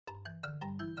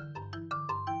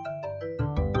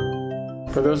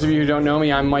For those of you who don't know me,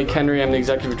 I'm Mike Henry. I'm the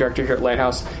executive director here at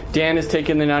Lighthouse. Dan is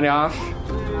taking the night off.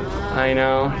 I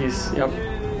know.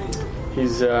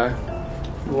 He's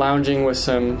lounging with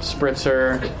some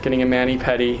spritzer, getting a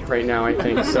mani-pedi right now, I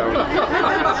think. So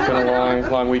it's been a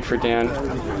long week for Dan.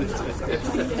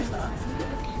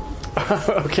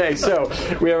 Okay, so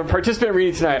we have a participant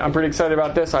reading tonight. I'm pretty excited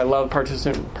about this. I love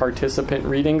participant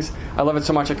readings. I love it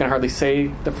so much I can hardly say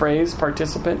the phrase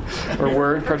participant or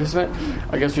word participant.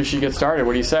 I guess we should get started.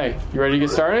 What do you say? You ready to get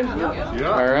started?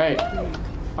 Yeah. All right.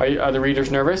 Are the readers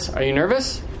nervous? Are you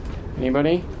nervous?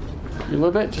 Anybody? You a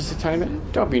little bit? Just a tiny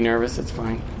bit? Don't be nervous. It's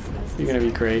fine. You're going to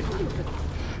be great.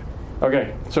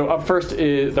 Okay, so up first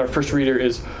is our first reader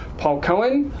is Paul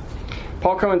Cohen.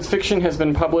 Paul Cohen's fiction has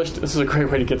been published, this is a great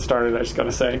way to get started, I just got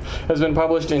to say, has been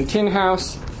published in Tin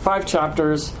House, 5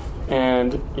 chapters,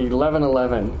 and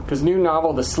 1111. His new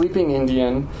novel, The Sleeping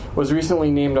Indian, was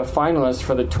recently named a finalist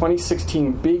for the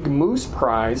 2016 Big Moose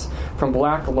Prize from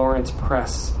Black Lawrence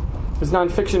Press. His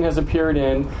nonfiction has appeared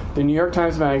in the New York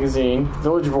Times Magazine,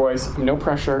 Village Voice, no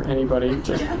pressure, anybody,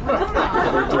 just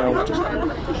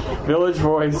Village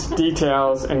Voice,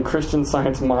 Details, and Christian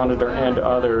Science Monitor, and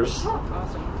others.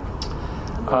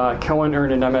 Cohen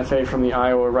earned an MFA from the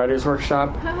Iowa Writers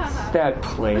Workshop. Bad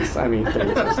place. I mean,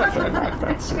 they're not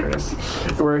that serious.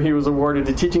 Where he was awarded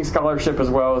a teaching scholarship as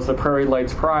well as the Prairie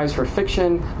Lights Prize for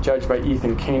Fiction, judged by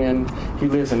Ethan Kanan. He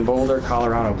lives in Boulder,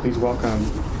 Colorado. Please welcome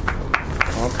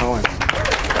Paul Cohen.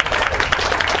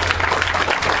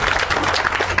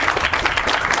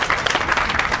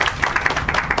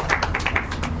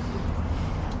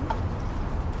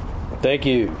 Thank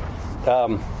you.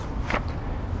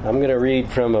 I'm going to read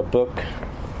from a book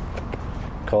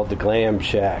called The Glam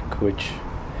Shack, which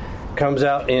comes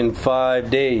out in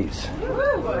 5 days.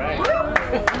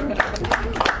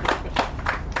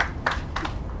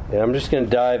 And I'm just going to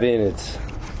dive in. It's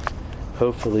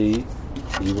hopefully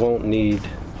you won't need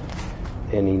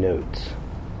any notes.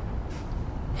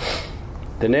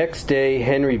 The next day,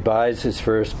 Henry buys his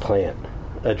first plant,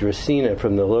 a Dracaena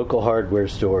from the local hardware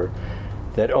store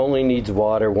that only needs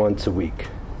water once a week,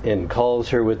 and calls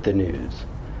her with the news.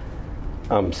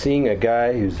 I'm seeing a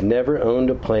guy who's never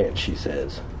owned a plant, she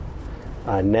says.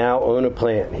 I now own a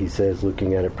plant, he says,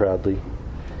 looking at it proudly.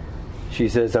 She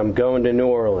says, I'm going to New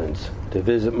Orleans to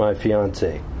visit my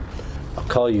fiancé. I'll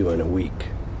call you in a week.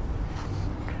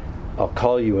 I'll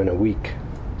call you in a week,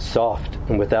 soft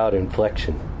and without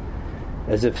inflection,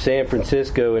 as if San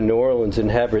Francisco and New Orleans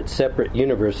inhabit separate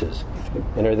universes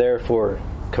and are therefore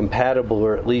compatible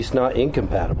or at least not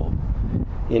incompatible.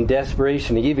 In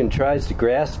desperation, he even tries to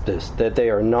grasp this, that they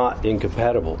are not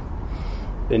incompatible,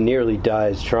 and nearly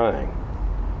dies trying.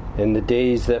 And the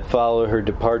days that follow her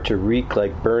departure reek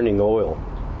like burning oil.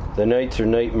 The nights are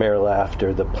nightmare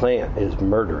laughter. The plant is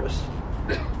murderous.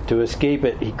 To escape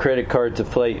it, he credit cards a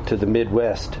flight to the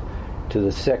Midwest, to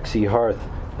the sexy hearth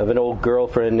of an old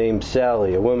girlfriend named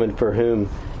Sally, a woman for whom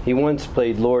he once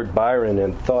played Lord Byron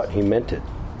and thought he meant it.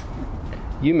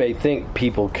 You may think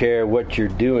people care what you're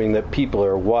doing, that people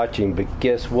are watching, but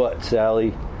guess what,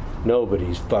 Sally?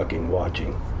 Nobody's fucking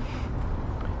watching.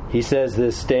 He says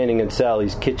this standing in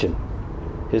Sally's kitchen.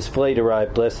 His flight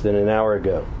arrived less than an hour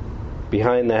ago.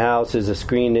 Behind the house is a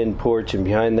screened-in porch, and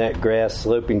behind that grass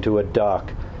sloping to a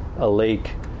dock, a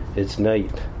lake. It's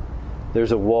night.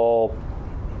 There's a wall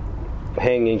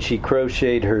hanging she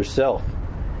crocheted herself.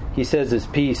 He says his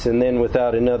piece, and then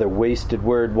without another wasted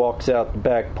word walks out the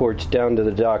back porch down to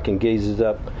the dock and gazes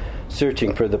up,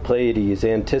 searching for the Pleiades,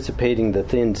 anticipating the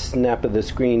thin snap of the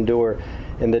screen door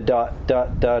and the dot,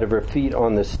 dot, dot of her feet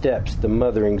on the steps, the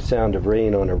mothering sound of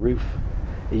rain on a roof.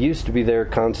 It used to be their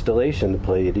constellation, the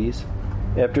Pleiades.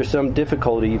 After some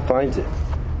difficulty, he finds it.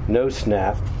 No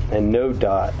snap, and no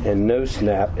dot, and no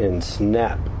snap, and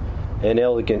snap. An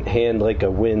elegant hand like a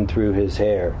wind through his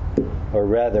hair. Or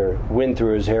rather, wind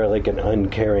through his hair like an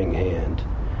uncaring hand.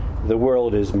 The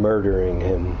world is murdering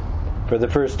him. For the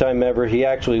first time ever, he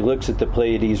actually looks at the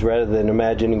Pleiades rather than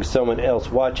imagining someone else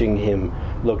watching him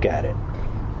look at it.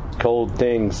 Cold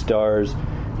things, stars,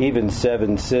 even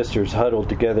 7 sisters huddled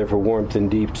together for warmth in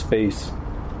deep space.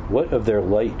 What of their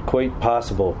light? Quite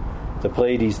possible. The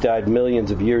Pleiades died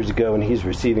millions of years ago, and he's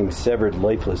receiving severed,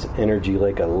 lifeless energy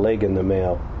like a leg in the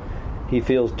mail. He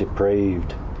feels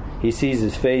depraved. He sees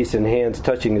his face and hands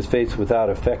touching his face without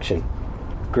affection.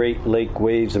 Great lake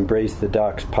waves embrace the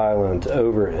dock's pylons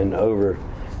over and over.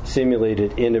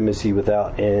 Simulated intimacy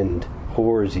without end.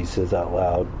 Whores, he says out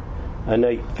loud. A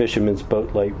night fisherman's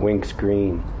boat light winks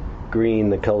green.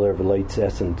 Green, the color of light's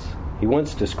essence. He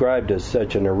once described as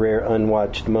such in a rare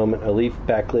unwatched moment a leaf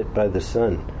backlit by the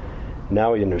sun.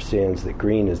 Now he understands that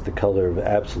green is the color of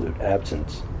absolute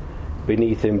absence.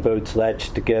 Beneath him, boats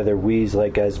latched together, wheeze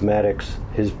like asthmatics.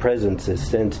 His presence is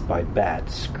sensed by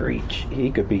bats. Screech.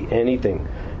 He could be anything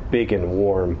big and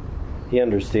warm. He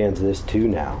understands this too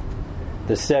now.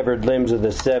 The severed limbs of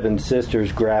the 7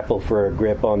 sisters grapple for a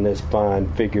grip on this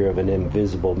fine figure of an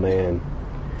invisible man.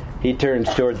 He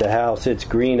turns toward the house, its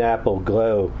green apple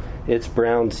glow, its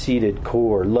brown-seeded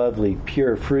core, lovely,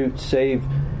 pure fruit, save,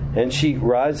 and she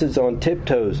rises on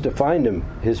tiptoes to find him,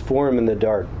 his form in the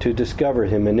dark, to discover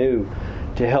him anew,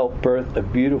 to help birth a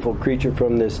beautiful creature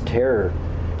from this terror,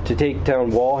 to take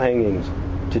down wall hangings,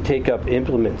 to take up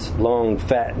implements, long,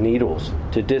 fat needles,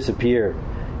 to disappear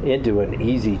into an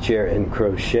easy chair and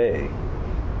crochet.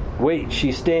 Wait,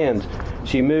 she stands.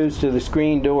 She moves to the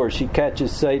screen door. She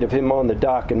catches sight of him on the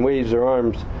dock and waves her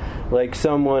arms like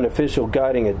someone official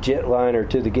guiding a jetliner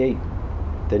to the gate.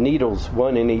 The needles,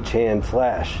 one in each hand,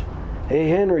 flash. "Hey,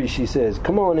 Henry," she says,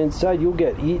 "come on inside. You'll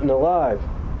get eaten alive."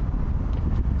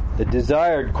 The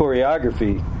desired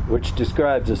choreography, which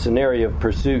describes a scenario of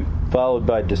pursuit followed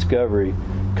by discovery,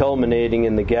 culminating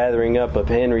in the gathering up of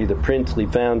Henry, the princely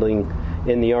foundling,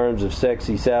 in the arms of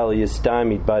sexy Sally, is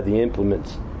stymied by the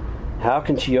implements. How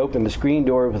can she open the screen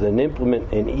door with an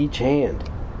implement in each hand?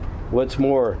 What's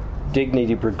more,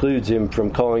 dignity precludes him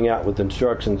from calling out with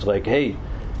instructions like, "Hey,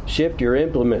 shift your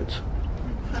implements."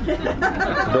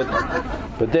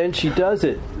 But then she does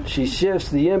it. She shifts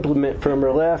the implement from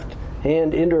her left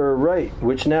hand into her right,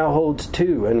 which now holds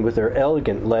 2, and with her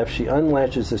elegant left she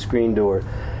unlatches the screen door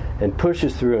and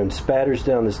pushes through and spatters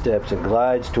down the steps and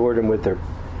glides toward him with her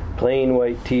plain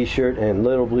white t-shirt and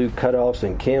little blue cutoffs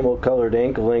and camel-colored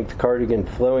ankle-length cardigan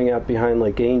flowing out behind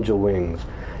like angel wings,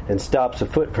 and stops a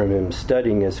foot from him,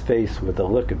 studying his face with a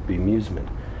look of bemusement.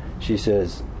 She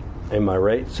says, "Am I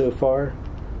right so far?"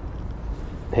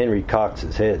 Henry cocks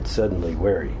his head, suddenly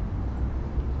wary.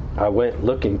 "I went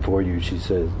looking for you," she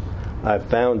says. "I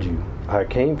found you. I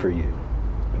came for you.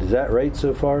 Is that right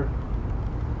so far?"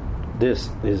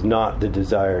 This is not the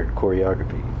desired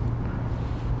choreography.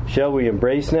 "Shall we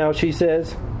embrace now?" she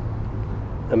says.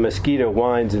 A mosquito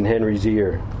whines in Henry's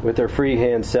ear. With her free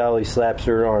hand, Sally slaps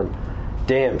her arm.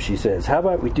 "Damn," she says, "how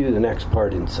about we do the next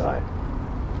part inside?"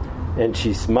 And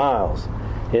she smiles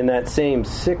in that same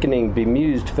sickening,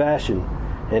 bemused fashion,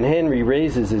 and Henry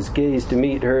raises his gaze to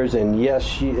meet hers, and yes,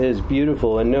 she is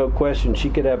beautiful, and no question she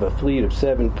could have a fleet of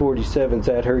 747s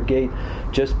at her gate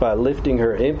just by lifting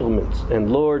her implements. And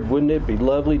Lord, wouldn't it be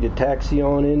lovely to taxi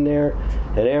on in there?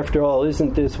 And after all,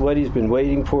 isn't this what he's been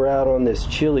waiting for out on this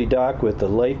chilly dock with the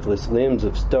lifeless limbs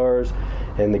of stars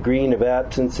and the green of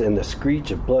absence and the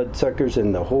screech of bloodsuckers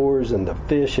and the whores and the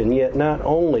fish? And yet not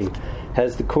only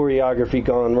has the choreography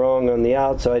gone wrong on the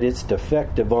outside, it's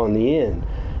defective on the in.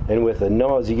 And with a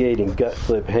nauseating gut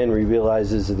flip, Henry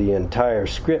realizes the entire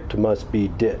script must be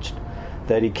ditched,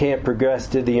 that he can't progress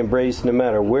to the embrace no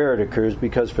matter where it occurs,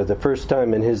 because for the first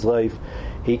time in his life,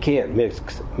 he can't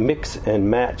mix and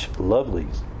match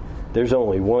lovelies. There's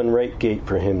only one right gate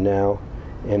for him now,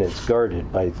 and it's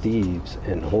guarded by thieves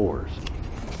and whores.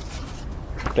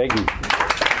 Thank you.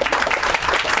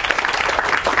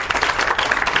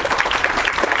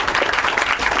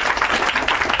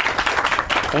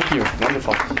 Thank you.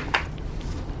 Wonderful.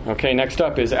 Okay, next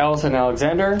up is Alison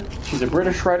Alexander. She's a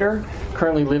British writer,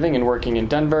 currently living and working in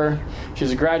Denver.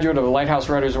 She's a graduate of the Lighthouse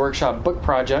Writers Workshop book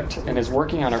project and is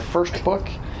working on her first book,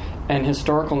 an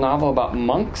historical novel about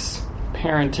monks,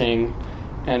 parenting,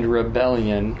 and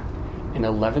rebellion in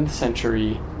 11th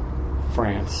century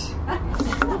France.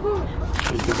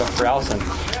 Please give it up for Alison.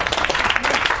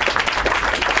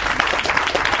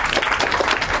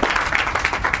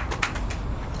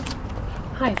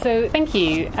 Hi, so thank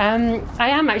you. I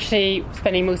am actually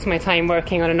spending most of my time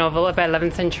working on a novel about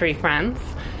 11th century France,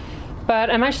 but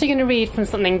I'm actually going to read from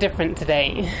something different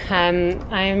today. I'm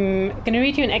going to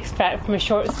read you an extract from a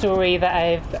short story that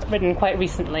I've written quite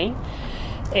recently.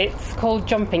 It's called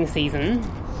Jumping Season,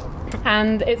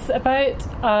 and it's about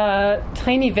a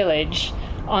tiny village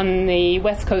on the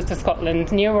west coast of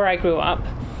Scotland, near where I grew up.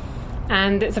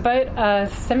 And it's about a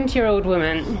 70-year-old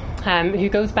woman who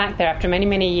goes back there after many,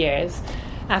 many years,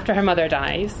 after her mother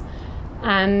dies,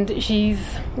 and she's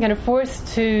kind of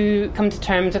forced to come to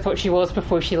terms with what she was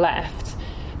before she left,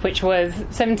 which was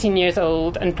 17 years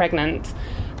old and pregnant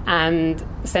and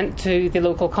sent to the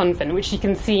local convent, which you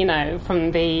can see now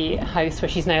from the house where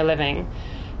she's now living.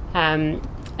 And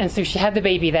so she had the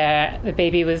baby there. The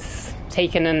baby was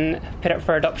taken and put up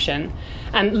for adoption,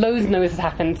 and loads and loads has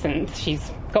happened since.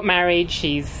 She's got married,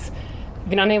 she's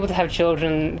been unable to have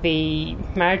children, the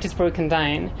marriage is broken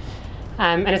down.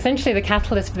 And essentially the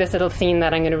catalyst for this little scene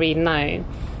that I'm going to read now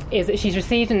is that she's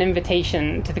received an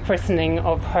invitation to the christening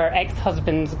of her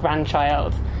ex-husband's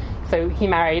grandchild. So he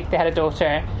married, they had a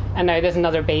daughter, and now there's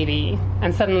another baby.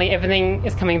 And suddenly everything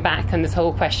is coming back on this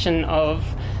whole question of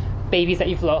babies that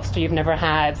you've lost or you've never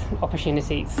had,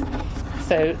 opportunities.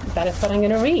 So that is what I'm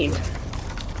going to read.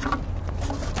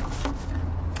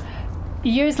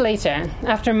 Years later,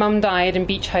 after Mum died and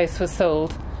Beach House was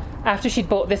sold, after she'd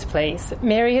bought this place,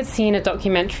 Mary had seen a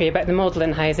documentary about the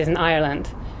Magdalen houses in Ireland,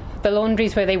 the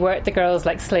laundries where they worked the girls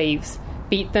like slaves,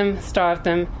 beat them, starved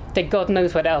them, did God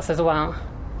knows what else as well.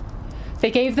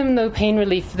 They gave them no pain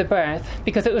relief for the birth,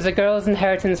 because it was a girl's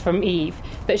inheritance from Eve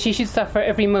that she should suffer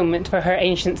every moment for her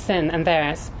ancient sin and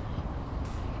theirs.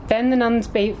 Then the nuns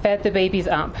fed the babies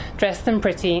up, dressed them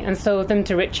pretty, and sold them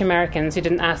to rich Americans who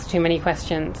didn't ask too many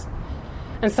questions.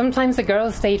 And sometimes the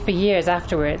girls stayed for years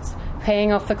afterwards,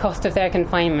 paying off the cost of their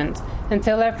confinement,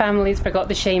 until their families forgot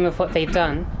the shame of what they'd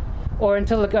done, or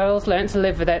until the girls learnt to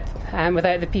live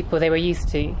without the people they were used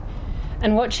to.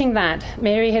 And watching that,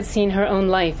 Mary had seen her own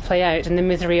life play out in the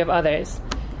misery of others,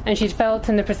 and she'd felt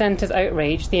in the presenter's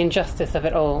outrage the injustice of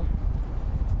it all.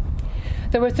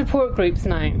 There were support groups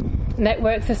now,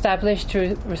 networks established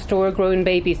to restore grown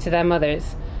babies to their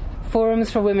mothers,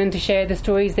 forums for women to share the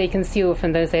stories they conceal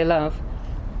from those they love.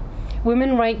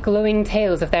 Women write glowing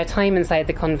tales of their time inside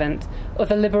the convent, of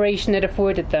the liberation it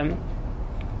afforded them.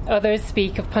 Others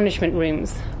speak of punishment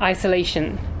rooms,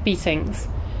 isolation, beatings,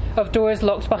 of doors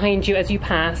locked behind you as you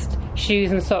passed,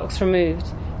 shoes and socks removed,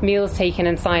 meals taken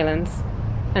in silence.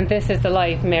 And this is the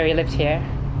life Mary lived here.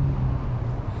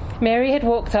 Mary had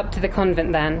walked up to the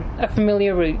convent then, a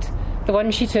familiar route, the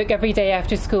one she took every day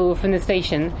after school from the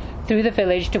station, through the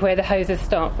village to where the houses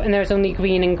stop, and there was only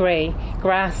green and grey,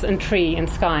 grass and tree and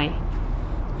sky.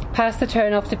 Past the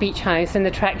turn off to Beach House and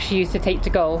the track she used to take to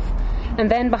golf,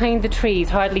 and then behind the trees,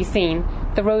 hardly seen,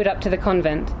 the road up to the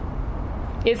convent.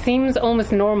 It seems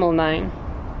almost normal now.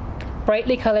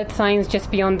 Brightly coloured signs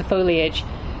just beyond the foliage,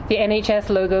 the NHS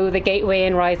logo, the gateway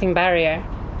and rising barrier.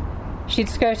 She'd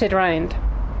skirted round.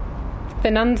 The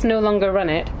nuns no longer run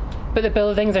it, but the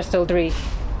buildings are still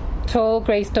brief. Tall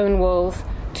grey stone walls,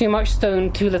 too much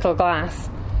stone, too little glass.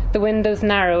 The windows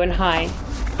narrow and high,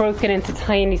 broken into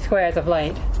tiny squares of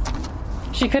light.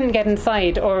 She couldn't get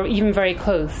inside, or even very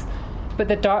close, but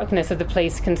the darkness of the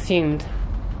place consumed.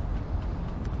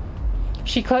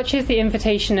 She clutches the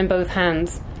invitation in both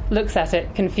hands, looks at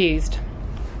it, confused.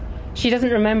 She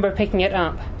doesn't remember picking it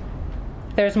up.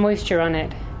 There's moisture on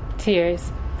it,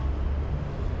 tears.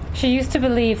 She used to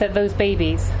believe that those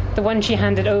babies, the ones she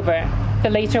handed over, the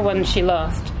later ones she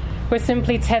lost, were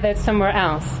simply tethered somewhere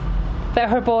else, that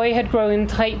her boy had grown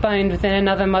tight-bound within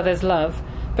another mother's love,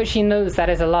 but she knows that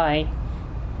is a lie.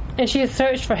 And she has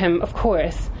searched for him, of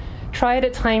course, tried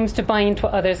at times to bind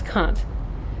what others cut,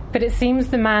 but it seems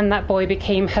the man that boy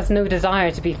became has no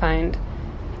desire to be found.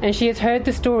 And she has heard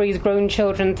the stories grown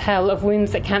children tell of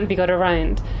wounds that can't be got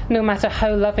around, no matter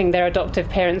how loving their adoptive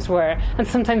parents were, and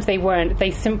sometimes they weren't,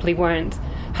 they simply weren't,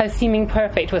 how seeming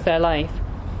perfect was their life.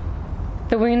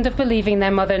 The wound of believing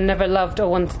their mother never loved or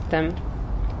wanted them,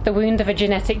 the wound of a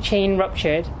genetic chain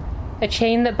ruptured, a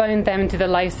chain that bound them to the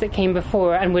lives that came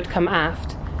before and would come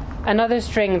aft, another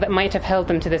string that might have held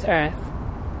them to this earth.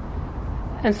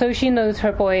 And so she knows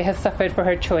her boy has suffered for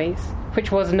her choice,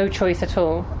 which was no choice at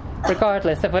all,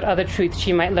 regardless of what other truths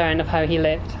she might learn of how he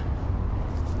lived.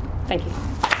 Thank you.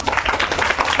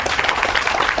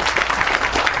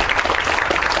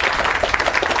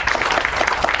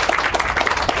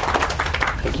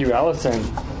 Thank you, Alison.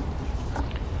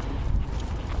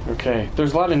 Okay,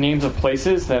 there's a lot of names of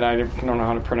places that I don't know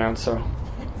how to pronounce, so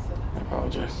I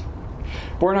apologize.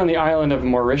 Born on the island of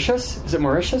Mauritius. Is it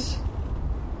Mauritius?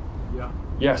 Yeah.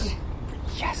 Yes.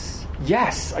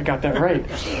 Yes, I got that right.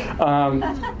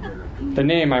 The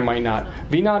name I might not.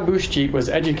 Vinod Bushjeet was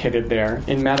educated there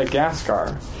in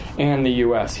Madagascar and the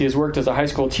U.S. He has worked as a high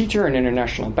school teacher and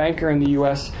international banker in the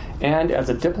U.S. and as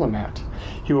a diplomat.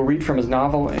 He will read from his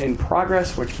novel In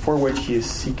Progress, for which he is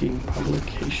seeking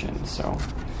publication. So,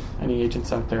 any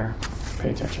agents out there,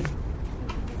 pay attention.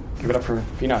 Give it up for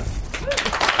Vinod.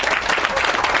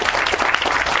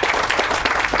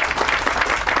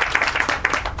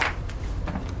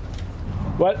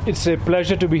 Well, it's a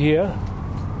pleasure to be here,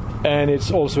 and it's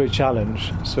also a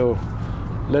challenge. So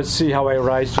let's see how I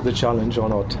rise to the challenge or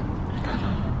not.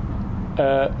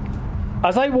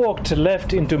 As I walked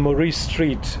left into Maurice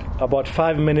Street, about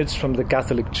 5 minutes from the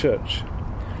Catholic Church,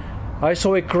 I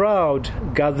saw a crowd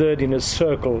gathered in a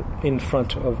circle in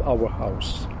front of our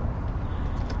house.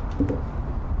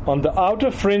 On the outer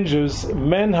fringes,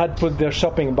 men had put their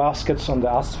shopping baskets on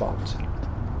the asphalt.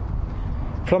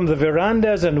 From the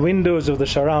verandas and windows of the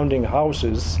surrounding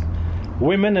houses,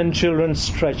 women and children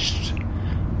stretched,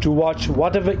 to watch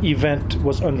whatever event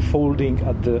was unfolding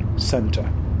at the center.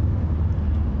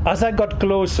 As I got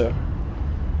closer,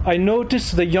 I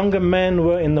noticed the younger men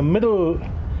were in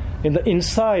the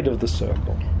inside of the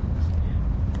circle.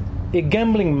 A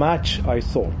gambling match, I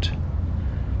thought,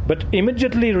 but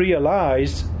immediately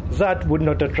realized that would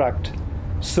not attract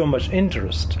so much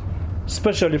interest,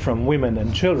 especially from women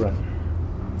and children.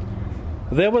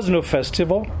 There was no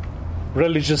festival,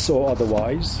 religious or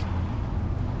otherwise,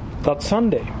 that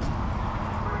Sunday,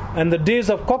 and the days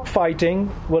of cockfighting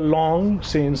were long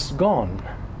since gone,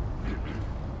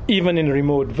 even in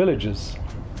remote villages.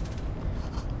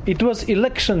 It was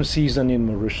election season in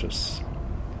Mauritius,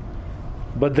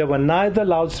 but there were neither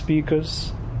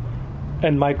loudspeakers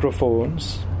and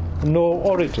microphones nor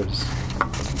orators.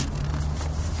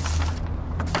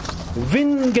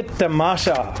 "Vin get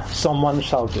tamasha," someone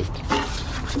shouted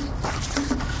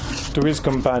to his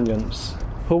companions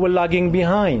who were lagging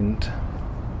behind.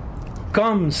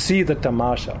 "Come see the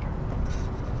tamasha."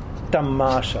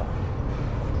 Tamasha,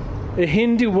 a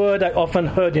Hindi word I often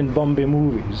heard in Bombay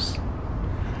movies,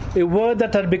 a word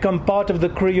that had become part of the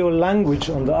Creole language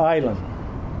on the island,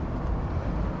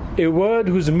 a word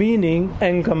whose meaning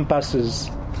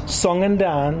encompasses song and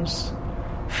dance,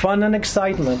 fun and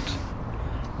excitement,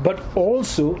 but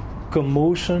also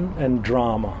commotion and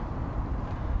drama.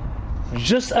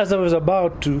 Just as I was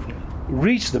about to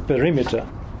reach the perimeter,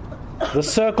 the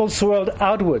circle swirled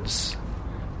outwards,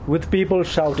 with people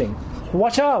shouting,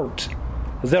 "Watch out!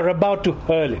 They're about to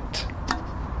hurl it."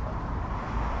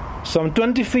 Some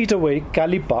 20 feet away,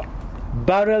 Kalipa,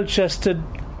 barrel-chested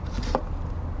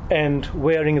and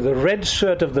wearing the red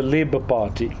shirt of the Labour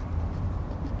Party,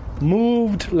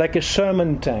 moved like a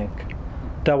Sherman tank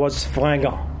towards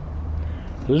Fringant,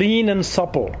 lean and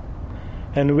supple,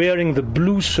 and wearing the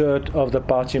blue shirt of the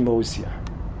Patimosia.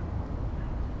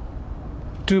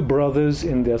 Two brothers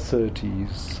in their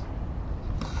 30s,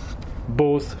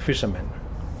 both fishermen.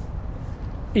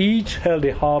 Each held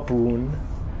a harpoon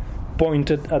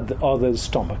pointed at the other's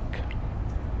stomach.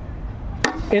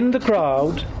 In the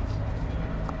crowd,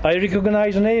 I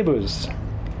recognized neighbors,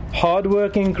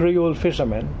 hard-working Creole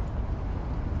fishermen,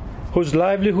 whose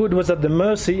livelihood was at the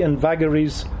mercy and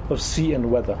vagaries of sea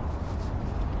and weather.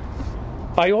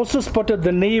 I also spotted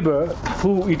the neighbor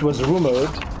who, it was rumored,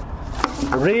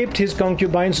 raped his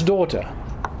concubine's daughter,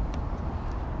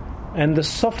 and the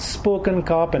soft-spoken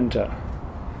carpenter,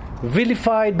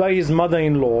 vilified by his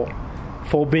mother-in-law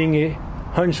for being a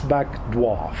hunchback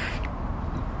dwarf.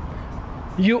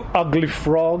 "You ugly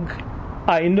frog,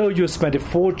 I know you spent a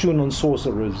fortune on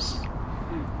sorcerers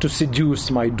to seduce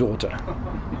my daughter."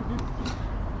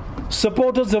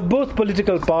 Supporters of both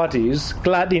political parties,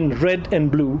 clad in red and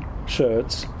blue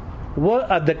shirts, were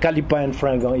at the Kalipa and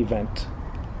Fringant event.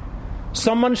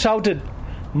 Someone shouted,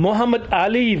 "Muhammad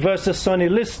Ali versus Sonny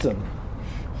Liston."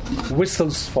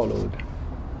 Whistles followed.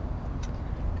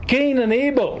 "Cain and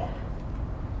Abel,"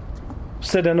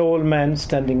 said an old man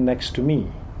standing next to me.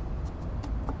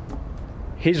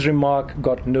 His remark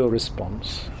got no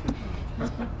response.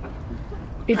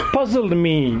 It puzzled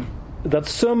me that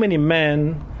so many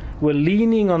men were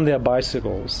leaning on their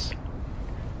bicycles,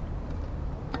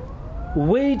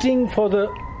 waiting for the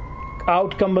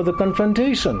outcome of the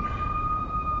confrontation,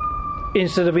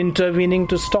 instead of intervening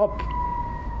to stop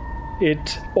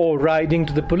it or riding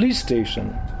to the police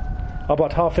station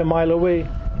about half a mile away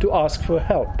to ask for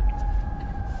help.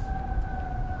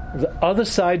 The other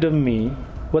side of me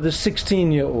was a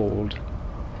 16-year-old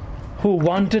who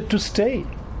wanted to stay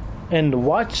and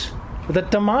watch the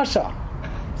tamasha.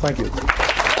 Thank you.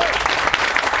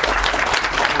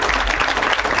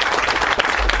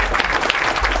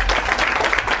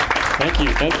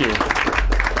 Thank you.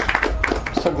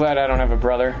 I'm so glad I don't have a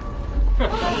brother.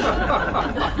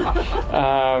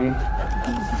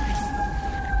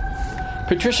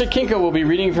 Patricia Kinko will be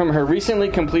reading from her recently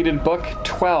completed book,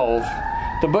 12.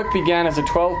 The book began as a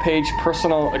 12-page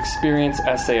personal experience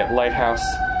essay at Lighthouse.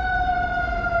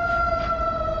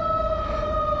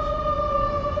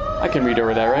 I can read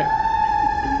over that, right?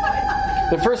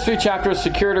 The first 3 chapters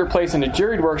secured her place in a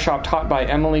juried workshop taught by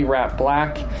Emily Rapp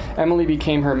Black. Emily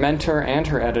became her mentor and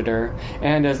her editor,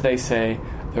 and as they say,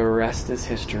 the rest is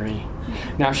history.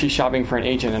 Now she's shopping for an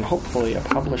agent and hopefully a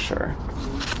publisher.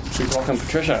 Please welcome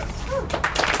Patricia.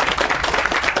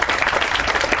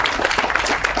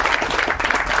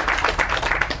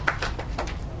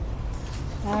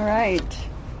 All right.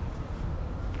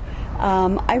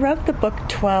 I wrote the book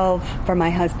 12 for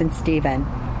my husband, Stephen.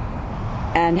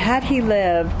 And had he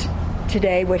lived,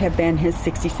 today would have been his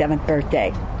 67th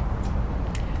birthday.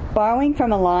 Borrowing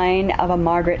from a line of a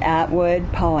Margaret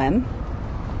Atwood poem,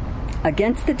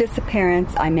 Against the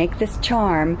disappearance, I make this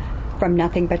charm from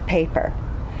nothing but paper.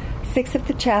 6 of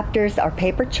the chapters are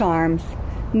paper charms,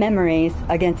 memories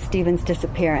against Stephen's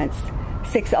disappearance.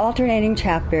 6 alternating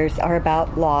chapters are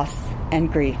about loss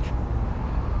and grief.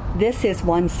 This is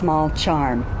one small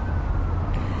charm.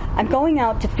 I'm going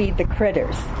out to feed the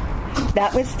critters.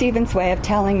 That was Stephen's way of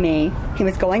telling me he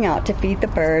was going out to feed the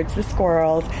birds, the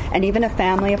squirrels, and even a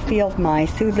family of field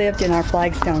mice who lived in our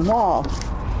flagstone wall.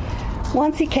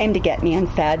 Once he came to get me and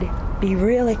said, "Be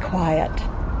really quiet.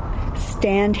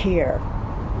 Stand here.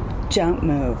 Don't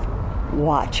move.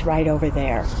 Watch right over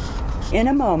there." In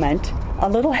a moment, a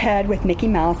little head with Mickey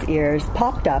Mouse ears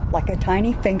popped up like a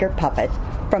tiny finger puppet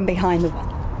from behind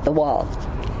the wall,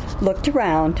 looked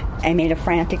around, and made a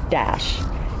frantic dash.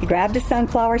 He grabbed a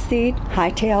sunflower seed,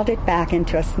 hightailed it back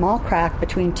into a small crack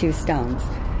between 2 stones.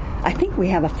 "I think we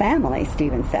have a family,"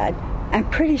 Stephen said. "I'm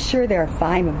pretty sure there are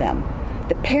 5 of them.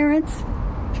 The parents,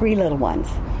 3 little ones.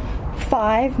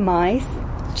 5 mice?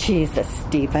 Jesus,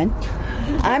 Stephen.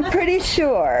 I'm pretty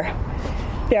sure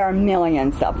there are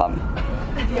millions of them."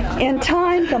 In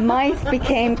time, the mice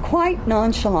became quite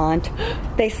nonchalant.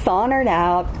 They sauntered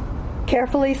out,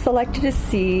 carefully selected a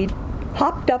seed,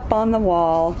 hopped up on the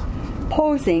wall,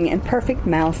 posing in perfect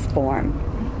mouse form.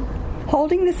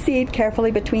 Holding the seed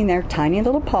carefully between their tiny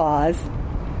little paws,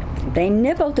 they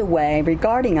nibbled away,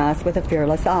 regarding us with a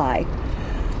fearless eye.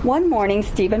 One morning,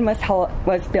 Stephen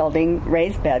was building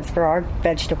raised beds for our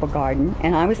vegetable garden,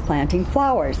 and I was planting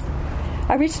flowers.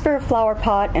 I reached for a flower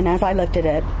pot, and as I lifted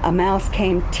it, a mouse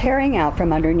came tearing out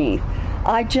from underneath.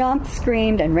 I jumped,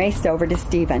 screamed, and raced over to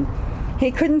Stephen.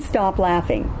 He couldn't stop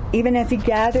laughing, even as he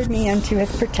gathered me into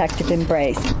his protective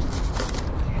embrace.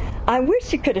 "I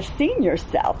wish you could have seen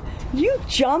yourself. You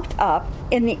jumped up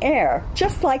in the air,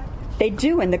 just like they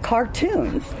do in the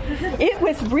cartoons. It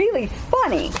was really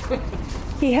funny."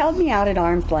 He held me out at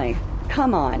arm's length.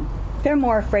 "Come on. They're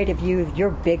more afraid of you.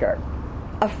 You're bigger."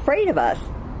 "Afraid of us?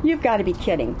 You've got to be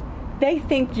kidding. They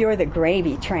think you're the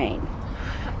gravy train.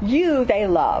 You they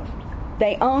love.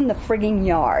 They own the frigging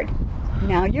yard.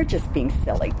 Now you're just being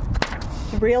silly."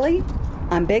 "Really?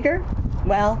 I'm bigger?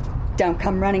 Well, don't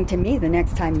come running to me the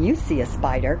next time you see a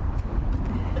spider."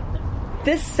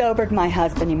 This sobered my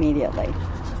husband immediately.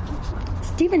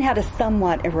 Stephen had a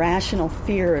somewhat irrational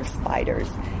fear of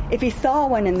spiders. If he saw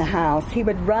one in the house, he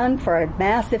would run for a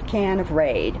massive can of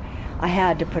Raid. I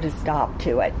had to put a stop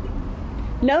to it.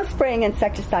 "No spraying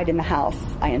insecticide in the house,"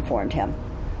 I informed him.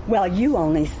 "Well, you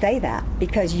only say that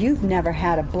because you've never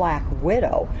had a black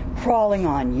widow crawling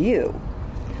on you."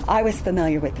 I was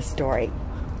familiar with the story.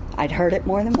 I'd heard it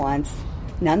more than once.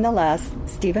 Nonetheless,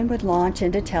 Stephen would launch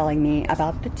into telling me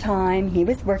about the time he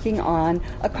was working on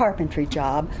a carpentry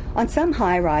job on some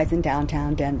high-rise in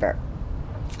downtown Denver,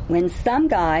 when some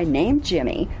guy named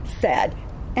Jimmy said,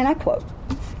 and I quote,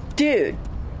 "Dude,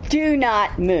 do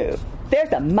not move.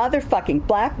 There's a motherfucking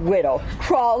black widow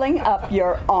crawling up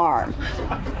your arm."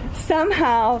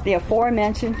 Somehow, the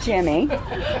aforementioned Jimmy,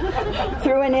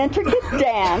 through an intricate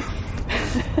dance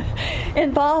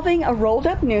involving a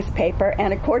rolled-up newspaper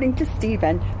and, according to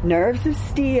Stephen, nerves of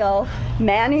steel,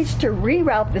 managed to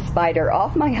reroute the spider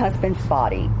off my husband's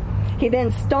body. He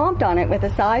then stomped on it with a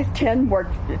size 10 work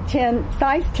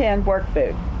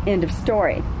boot. End of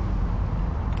story.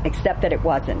 Except that it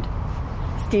wasn't.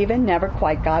 Stephen never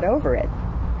quite got over it.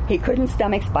 He couldn't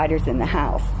stomach spiders in the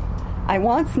house. I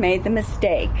once made the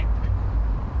mistake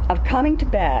of coming to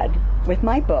bed with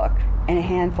my book and a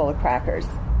handful of crackers.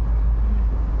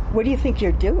 "What do you think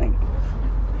you're doing?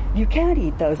 You can't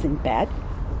eat those in bed.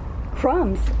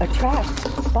 Crumbs attract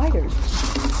spiders."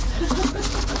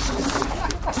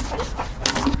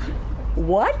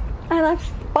 "What?" I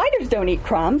laughed. "Spiders don't eat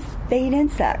crumbs. They eat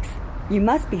insects. You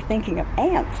must be thinking of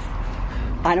ants."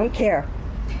 "I don't care."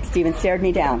 Stephen stared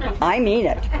me down. "I mean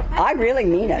it. I really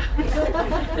mean it."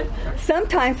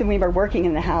 Sometimes when we were working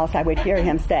in the house, I would hear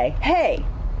him say, "Hey,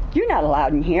 you're not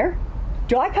allowed in here.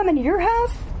 Do I come into your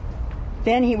house?"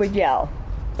 Then he would yell,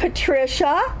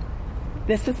 "Patricia!"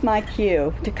 This was my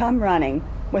cue to come running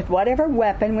with whatever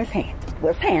weapon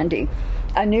was handy.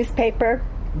 A newspaper,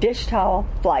 dish towel,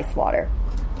 fly swatter.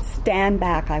 "Stand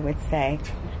back," I would say.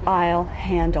 "I'll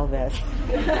handle this."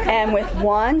 And with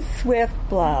one swift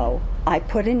blow, I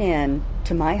put an end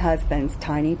to my husband's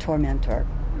tiny tormentor.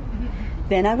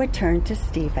 Then I would turn to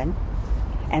Stephen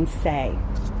and say,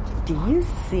 "Do you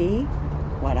see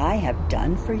what I have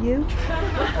done for you?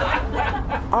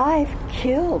 I've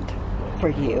killed for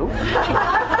you.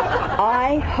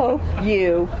 I hope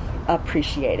you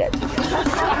appreciate it."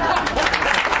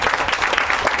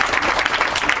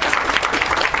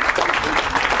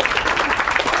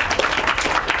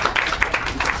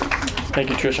 Thank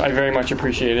you, Trish. I very much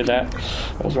appreciated that.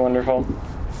 That was wonderful.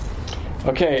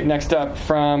 Okay, next up,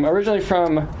 originally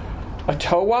from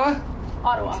Ottawa?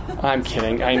 Ottawa. I'm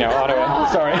kidding. I know, Ottawa.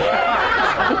 Sorry.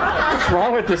 What's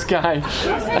wrong with this guy?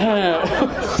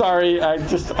 Sorry, I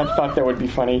thought that would be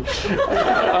funny.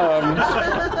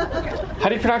 How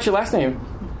do you pronounce your last name?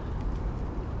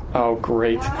 Oh,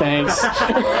 great. Thanks.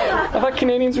 I thought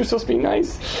Canadians were supposed to be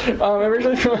nice.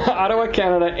 Originally from Ottawa,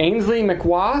 Canada, Ainsley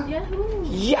McWaugh.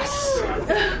 Yes!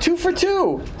 2 for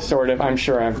 2. Sort of. I'm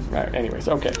sure anyways,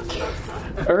 okay.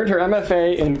 Earned her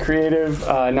MFA in creative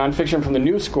nonfiction from the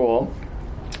New School.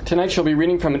 Tonight she'll be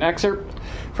reading from an excerpt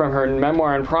from her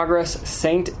memoir in progress,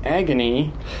 Saint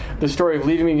Agony, the story of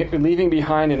leaving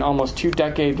behind an almost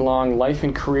 2-decade-long life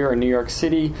and career in New York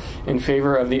City in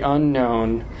favor of the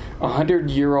unknown, a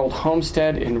 100-year-old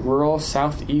homestead in rural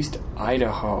southeast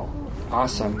Idaho.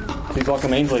 Awesome. Please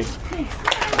welcome Ainsley.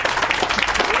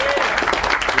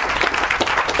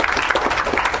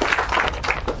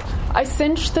 I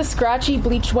cinch the scratchy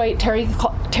bleach-white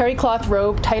terry cloth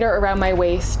robe tighter around my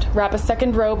waist, wrap a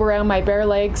second robe around my bare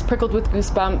legs prickled with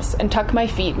goosebumps, and tuck my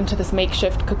feet into this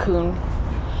makeshift cocoon.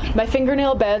 My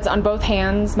fingernail beds on both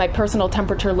hands, my personal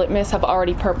temperature litmus, have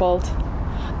already purpled.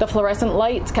 The fluorescent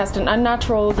lights cast an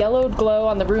unnatural yellowed glow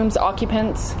on the room's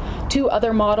occupants, 2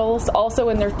 other models, also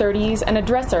in their 30s, and a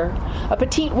dresser, a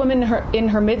petite woman in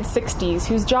her mid-60s,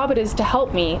 whose job it is to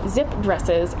help me zip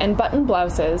dresses and button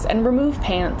blouses and remove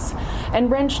pants,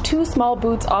 and wrench 2 small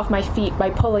boots off my feet by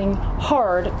pulling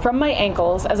hard from my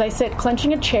ankles as I sit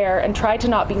clenching a chair and try to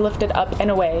not be lifted up and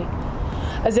away.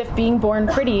 As if being born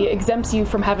pretty exempts you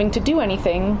from having to do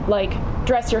anything, like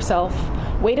dress yourself,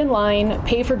 wait in line,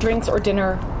 pay for drinks or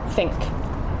dinner, think.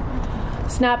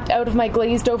 Snapped out of my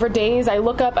glazed-over daze, I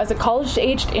look up as a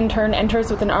college-aged intern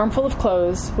enters with an armful of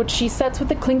clothes, which she sets with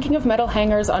the clinking of metal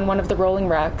hangers on one of the rolling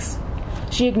racks.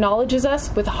 She acknowledges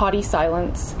us with haughty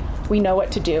silence. We know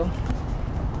what to do.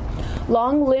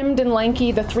 Long-limbed and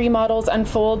lanky, the 3 models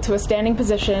unfold to a standing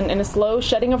position in a slow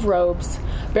shedding of robes,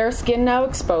 bare skin now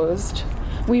exposed.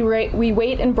 We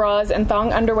wait in bras and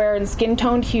thong underwear in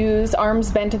skin-toned hues,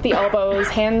 arms bent at the elbows,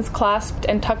 hands clasped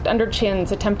and tucked under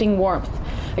chins, attempting warmth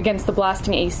against the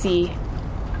blasting AC.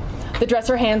 The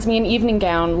dresser hands me an evening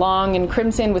gown, long and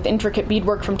crimson with intricate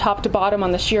beadwork from top to bottom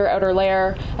on the sheer outer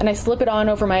layer, and I slip it on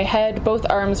over my head, both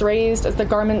arms raised as the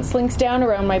garment slinks down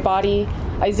around my body.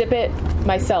 I zip it,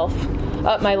 myself,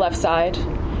 up my left side.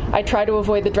 I try to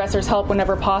avoid the dresser's help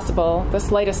whenever possible. The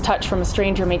slightest touch from a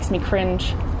stranger makes me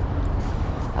cringe.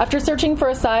 After searching for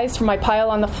a size for my pile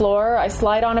on the floor, I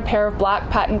slide on a pair of black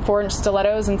patent 4-inch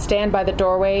stilettos and stand by the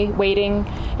doorway, waiting,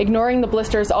 ignoring the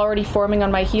blisters already forming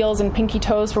on my heels and pinky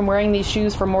toes from wearing these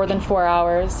shoes for more than 4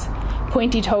 hours.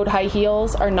 Pointy-toed high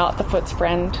heels are not the foot's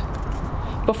friend.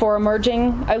 Before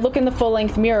emerging, I look in the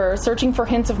full-length mirror, searching for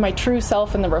hints of my true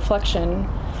self in the reflection.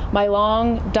 My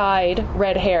long, dyed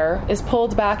red hair is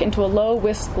pulled back into a low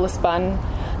wispless bun,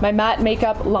 my matte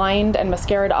makeup lined and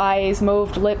mascaraed eyes,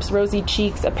 mauved lips, rosy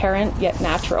cheeks, apparent yet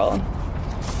natural.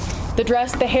 The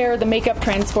dress, the hair, the makeup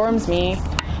transforms me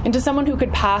into someone who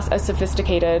could pass as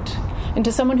sophisticated,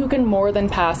 into someone who can more than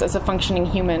pass as a functioning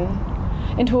human,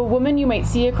 into a woman you might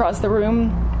see across the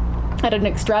room at an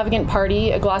extravagant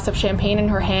party, a glass of champagne in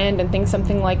her hand, and think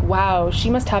something like, wow, she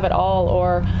must have it all,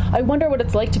 or I wonder what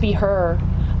it's like to be her,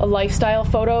 a lifestyle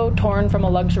photo torn from a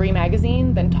luxury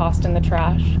magazine, then tossed in the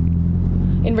trash.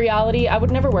 In reality, I would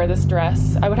never wear this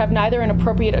dress. I would have neither an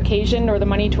appropriate occasion nor the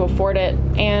money to afford it,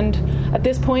 and at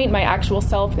this point, my actual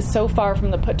self is so far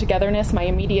from the put-togetherness my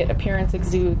immediate appearance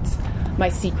exudes, my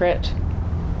secret.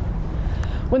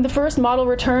 When the first model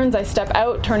returns, I step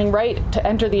out, turning right to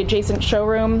enter the adjacent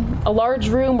showroom, a large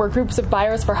room where groups of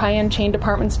buyers for high-end chain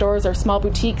department stores or small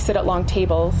boutiques sit at long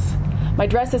tables. My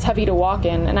dress is heavy to walk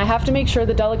in, and I have to make sure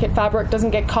the delicate fabric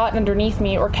doesn't get caught underneath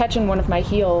me or catch in one of my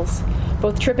heels.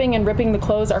 Both tripping and ripping the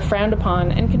clothes are frowned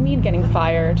upon and can mean getting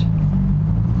fired.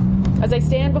 As I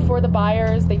stand before the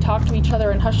buyers, they talk to each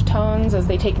other in hushed tones as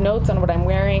they take notes on what I'm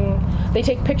wearing. They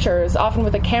take pictures, often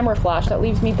with a camera flash that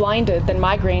leaves me blinded, then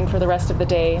migraine for the rest of the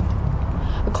day.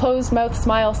 A closed-mouth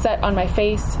smile set on my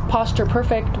face, posture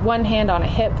perfect, one hand on a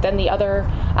hip, then the other,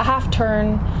 a half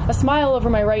turn, a smile over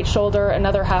my right shoulder,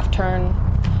 another half turn.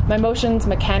 My motions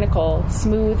mechanical,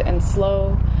 smooth and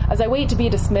slow, as I wait to be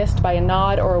dismissed by a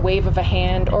nod or a wave of a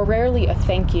hand, or rarely a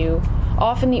thank you,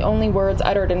 often the only words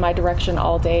uttered in my direction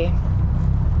all day.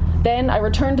 Then I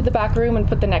return to the back room and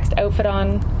put the next outfit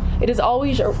on. It is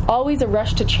always a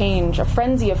rush to change, a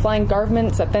frenzy of flying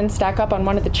garments that then stack up on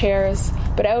one of the chairs,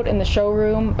 but out in the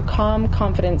showroom, a calm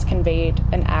confidence conveyed,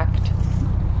 an act.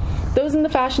 Those in the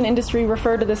fashion industry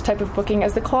refer to this type of booking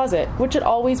as the closet, which it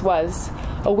always was,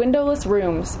 A windowless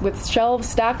room with shelves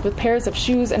stacked with pairs of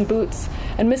shoes and boots,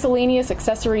 and miscellaneous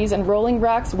accessories and rolling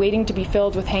racks waiting to be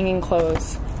filled with hanging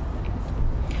clothes.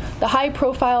 The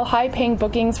high-profile, high-paying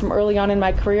bookings from early on in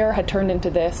my career had turned into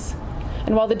this.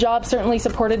 And while the job certainly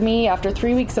supported me, after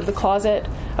 3 weeks of the closet,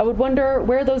 I would wonder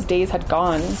where those days had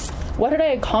gone. What had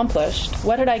I accomplished?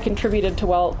 What had I contributed to,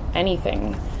 well,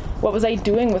 anything? What was I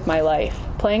doing with my life?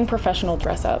 Playing professional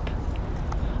dress-up.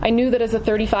 I knew that as a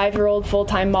 35-year-old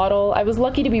full-time model, I was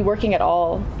lucky to be working at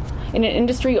all. In an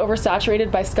industry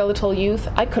oversaturated by skeletal youth,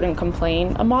 I couldn't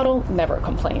complain. A model never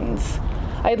complains.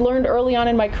 I had learned early on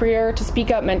in my career to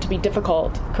speak up meant to be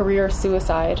difficult, career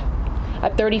suicide.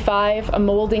 At 35, a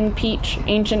molding peach,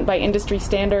 ancient by industry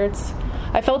standards,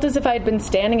 I felt as if I had been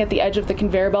standing at the edge of the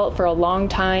conveyor belt for a long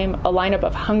time, a lineup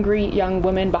of hungry young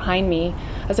women behind me,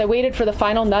 as I waited for the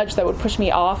final nudge that would push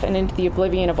me off and into the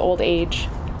oblivion of old age.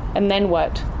 And then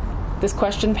what? This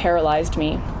question paralyzed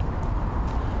me.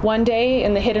 One day,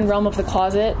 in the hidden realm of the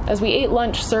closet, as we ate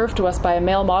lunch served to us by a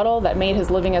male model that made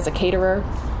his living as a caterer,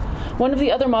 one of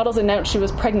the other models announced she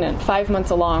was pregnant 5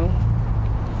 months along.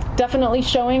 Definitely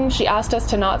showing, she asked us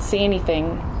to not say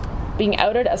anything. Being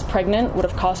outed as pregnant would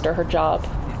have cost her her job.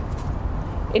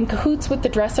 In cahoots with the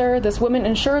dresser, this woman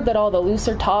ensured that all the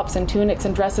looser tops and tunics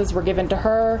and dresses were given to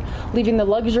her, leaving the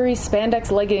luxury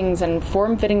spandex leggings and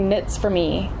form-fitting knits for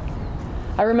me.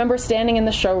 I remember standing in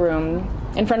the showroom,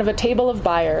 in front of a table of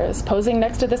buyers, posing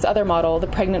next to this other model, the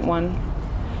pregnant one.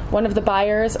 One of the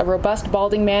buyers, a robust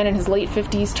balding man in his late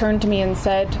 50s, turned to me and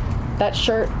said, "That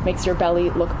shirt makes your belly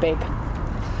look big."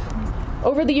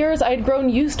 Over the years, I had grown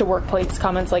used to workplace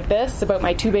comments like this about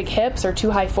my too big hips or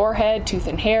too high forehead, too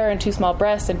thin hair and too small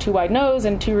breasts and too wide nose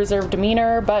and too reserved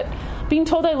demeanor, but being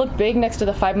told I looked big next to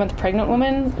the 5-month pregnant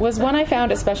woman was one I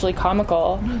found especially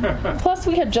comical. Plus,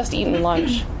 we had just eaten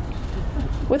lunch.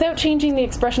 Without changing the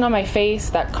expression on my face,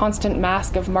 that constant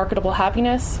mask of marketable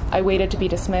happiness, I waited to be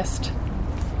dismissed.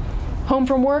 Home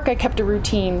from work, I kept a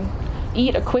routine.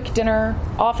 Eat a quick dinner,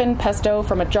 often pesto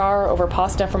from a jar over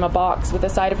pasta from a box with a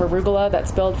side of arugula that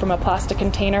spilled from a plastic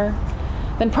container.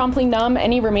 Then promptly numb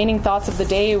any remaining thoughts of the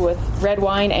day with red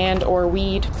wine and or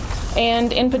weed.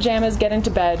 And in pajamas, get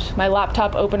into bed, my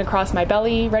laptop open across my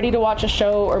belly, ready to watch a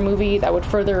show or movie that would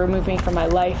further remove me from my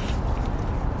life.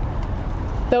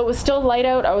 Though it was still light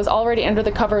out, I was already under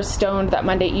the covers stoned that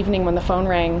Monday evening when the phone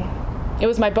rang. It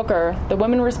was my booker, the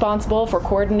woman responsible for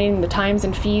coordinating the times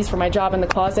and fees for my job in the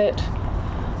closet.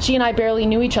 She and I barely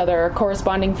knew each other,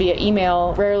 corresponding via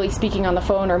email, rarely speaking on the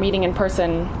phone or meeting in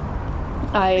person.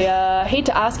 I hate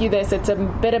to ask you this, it's a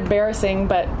bit embarrassing,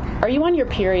 but are you on your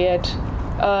period?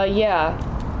 Yeah.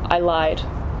 I lied.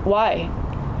 Why?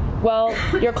 Well,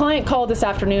 your client called this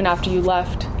afternoon after you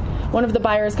left. One of the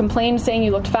buyers complained, saying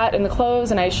you looked fat in the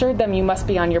clothes, and I assured them you must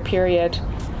be on your period.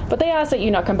 But they asked that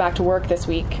you not come back to work this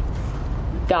week.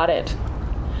 Got it.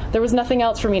 There was nothing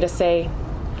else for me to say.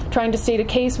 Trying to state a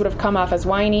case would have come off as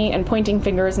whiny, and pointing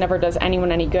fingers never does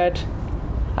anyone any good.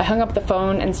 I hung up the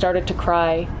phone and started to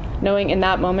cry, knowing in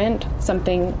that moment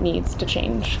something needs to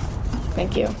change.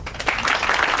 Thank you.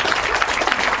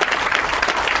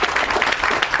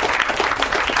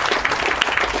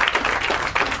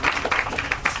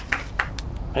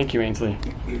 Thank you, Ainsley.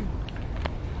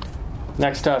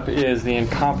 Next up is the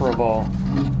incomparable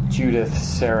Judith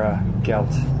Sarah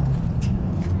Gelt.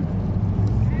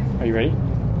 Are you ready?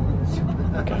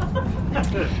 Okay.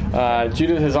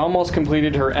 Judith has almost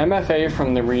completed her MFA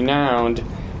from the renowned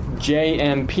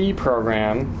JMP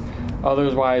program,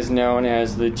 otherwise known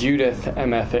as the Judith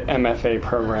MFA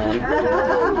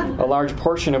program, a large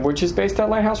portion of which is based at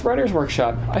Lighthouse Writers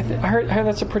Workshop. I heard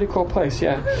that's a pretty cool place,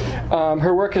 yeah.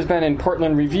 Her work has been in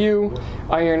Portland Review,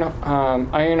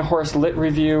 Iron Horse Lit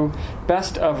Review,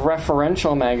 Best of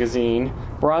Referential Magazine,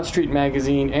 Broad Street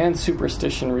Magazine, and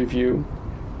Superstition Review.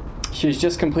 She's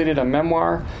just completed a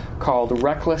memoir called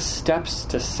Reckless Steps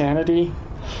to Sanity.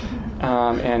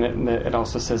 And it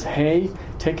also says, "Hey,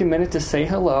 take a minute to say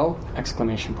hello!" !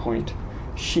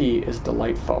 She is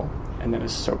delightful, and that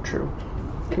is so true.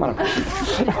 Come on up.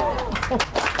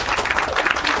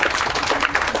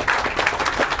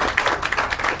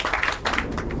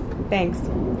 Thanks.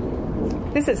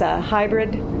 This is a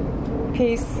hybrid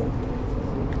piece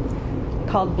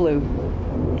called Blue.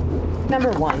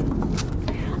 Number 1.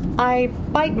 I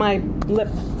bite my lip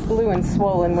blue and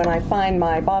swollen when I find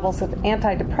my bottles of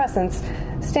antidepressants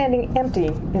standing empty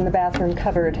in the bathroom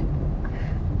cupboard.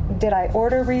 Did I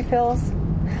order refills?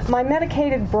 My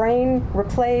medicated brain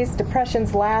replays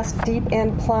depression's last deep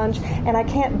end plunge, and I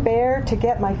can't bear to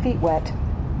get my feet wet.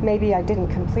 Maybe I didn't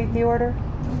complete the order.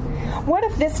 What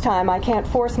if this time I can't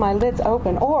force my lids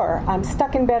open, or I'm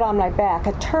stuck in bed on my back,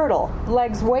 a turtle,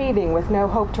 legs waving with no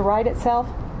hope to right itself?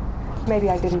 Maybe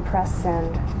I didn't press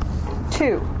send.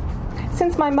 2.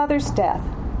 Since my mother's death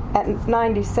at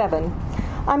 97,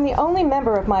 I'm the only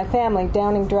member of my family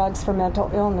downing drugs for mental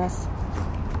illness.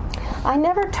 I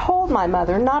never told my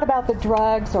mother, not about the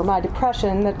drugs or my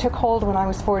depression that took hold when I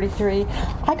was 43.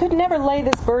 I could never lay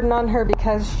this burden on her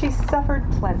because she suffered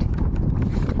plenty.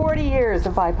 40 years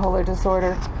of bipolar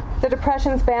disorder. The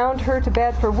depressions bound her to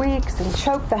bed for weeks and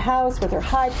choked the house with her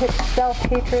high-pitched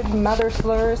self-hatred and mother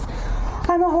slurs.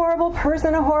 I'm a horrible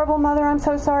person, a horrible mother. I'm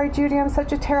so sorry, Judy. I'm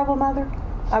such a terrible mother.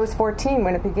 I was 14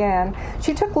 when it began.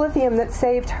 She took lithium that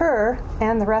saved her,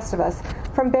 and the rest of us,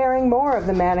 from bearing more of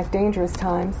the manic, dangerous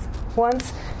times.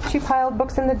 Once, she piled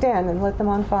books in the den and lit them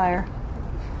on fire.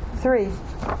 3.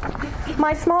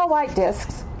 My small white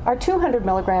discs are 200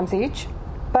 milligrams each,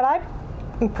 but I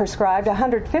prescribed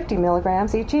 150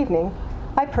 milligrams each evening.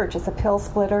 I purchase a pill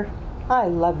splitter. I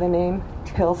love the name,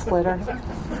 pill splitter.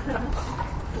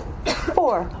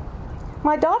 4.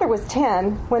 My daughter was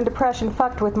 10 when depression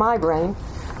fucked with my brain.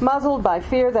 Muzzled by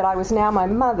fear that I was now my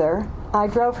mother, I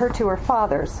drove her to her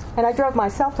father's, and I drove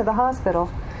myself to the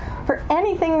hospital. For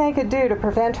anything they could do to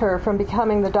prevent her from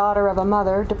becoming the daughter of a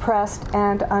mother, depressed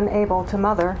and unable to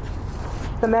mother,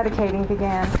 the medicating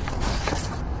began.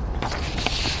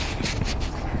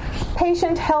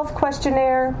 Patient Health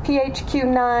Questionnaire,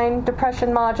 PHQ-9, Depression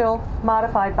Module,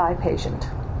 modified by patient.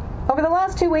 Over the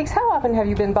last 2 weeks, how often have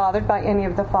you been bothered by any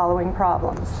of the following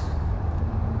problems?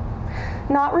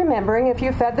 Not remembering if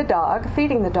you fed the dog,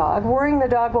 feeding the dog, worrying the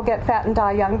dog will get fat and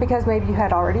die young because maybe you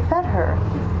had already fed her.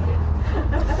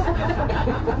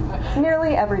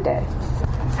 Nearly every day.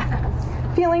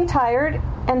 Feeling tired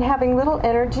and having little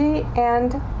energy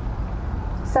and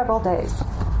several days.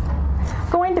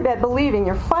 Going to bed believing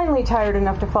you're finally tired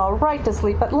enough to fall right to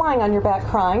sleep, but lying on your back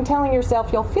crying, telling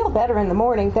yourself you'll feel better in the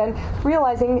morning, then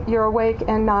realizing you're awake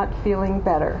and not feeling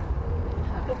better.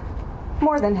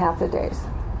 More than half the days.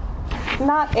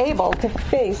 Not able to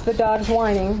face the dog's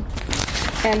whining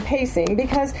and pacing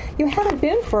because you haven't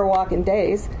been for a walk in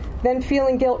days, then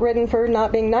feeling guilt-ridden for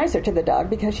not being nicer to the dog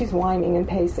because she's whining and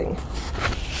pacing.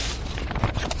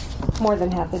 More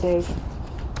than half the days.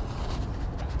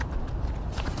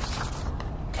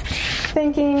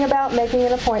 Thinking about making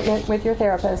an appointment with your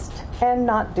therapist and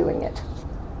not doing it.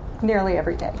 Nearly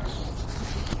every day.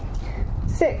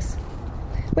 6.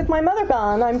 With my mother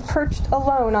gone, I'm perched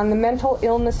alone on the mental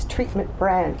illness treatment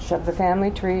branch of the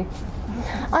family tree.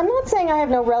 I'm not saying I have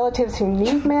no relatives who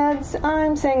need meds.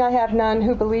 I'm saying I have none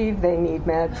who believe they need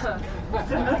meds.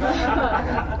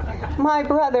 My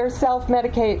brother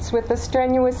self-medicates with the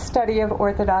strenuous study of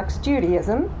Orthodox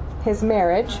Judaism, his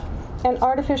marriage, and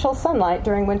artificial sunlight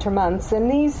during winter months, and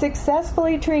these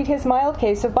successfully treat his mild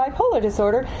case of bipolar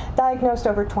disorder diagnosed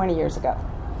over 20 years ago.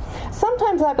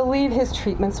 Sometimes I believe his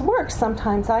treatments work,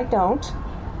 sometimes I don't.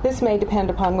 This may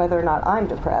depend upon whether or not I'm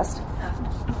depressed.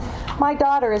 My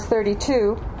daughter is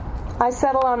 32. I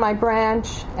settle on my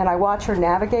branch and I watch her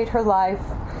navigate her life.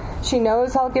 She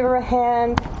knows I'll give her a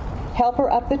hand, help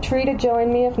her up the tree to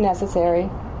join me if necessary,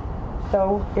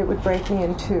 though it would break me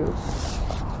in two.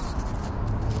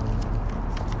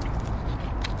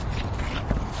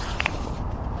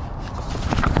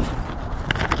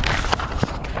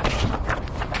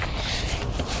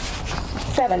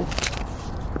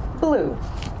 Blue.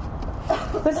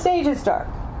 The stage is dark.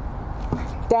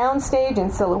 Downstage in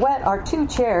silhouette are two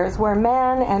chairs where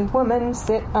man and woman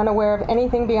sit unaware of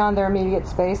anything beyond their immediate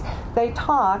space. They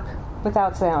talk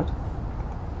without sound.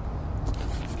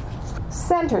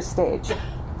 Center stage.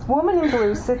 Woman in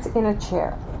blue sits in a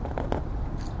chair.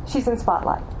 She's in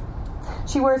spotlight.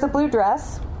 She wears a blue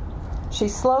dress. She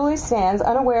slowly stands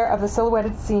unaware of the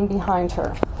silhouetted scene behind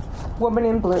her. Woman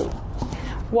in blue.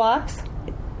 Walks,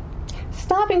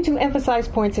 stopping to emphasize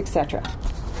points, etc.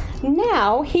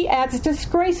 Now he adds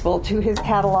disgraceful to his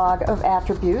catalog of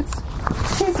attributes.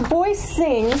 His voice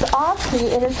sings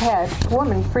off-key in his head.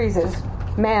 Woman freezes.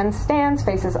 Man stands,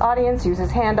 faces audience, uses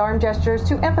hand-arm gestures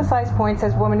to emphasize points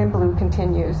as woman in blue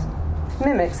continues.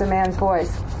 Mimics a man's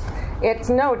voice. It's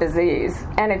no disease,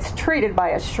 and it's treated by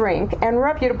a shrink, and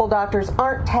reputable doctors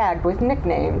aren't tagged with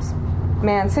nicknames.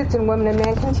 Man sits and woman and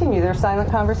man continue their silent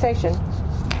conversation.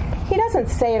 He doesn't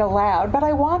say it aloud, but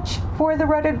I watch for the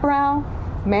rutted brow.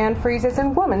 Man freezes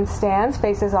and woman stands,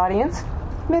 faces audience,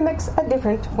 mimics a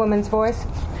different woman's voice.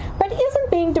 But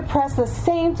isn't being depressed the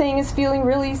same thing as feeling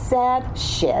really sad?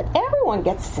 Shit, everyone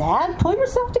gets sad. Pull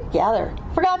yourself together.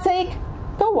 For God's sake,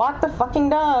 go walk the fucking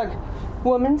dog.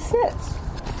 Woman sits.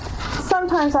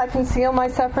 Sometimes I conceal my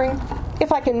suffering.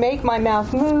 If I can make my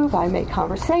mouth move, I make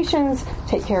conversations,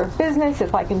 take care of business.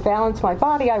 If I can balance my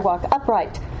body, I walk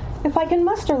upright. If I can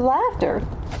muster laughter,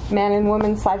 man and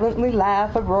woman silently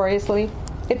laugh uproariously.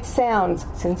 It sounds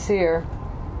sincere.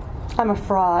 I'm a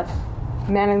fraud.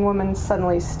 Man and woman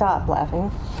suddenly stop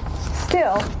laughing.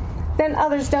 Still, then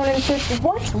others don't insist.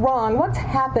 What's wrong? What's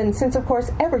happened? Since, of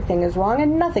course, everything is wrong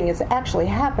and nothing has actually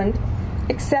happened,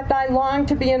 except I long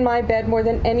to be in my bed more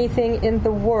than anything in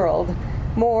the world,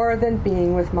 more than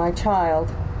being with my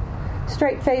child.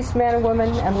 Straight-faced man and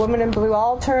woman in blue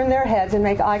all turn their heads and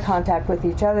make eye contact with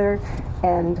each other.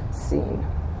 End scene.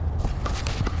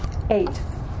 8.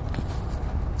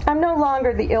 I'm no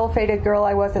longer the ill-fated girl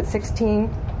I was at 16,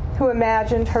 who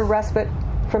imagined her respite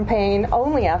from pain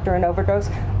only after an overdose,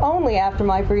 only after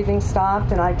my breathing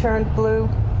stopped and I turned blue.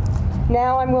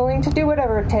 Now I'm willing to do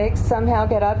whatever it takes, somehow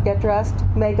get up, get dressed,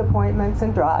 make appointments,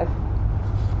 and drive.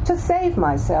 To save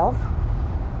myself.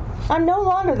 I'm no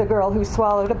longer the girl who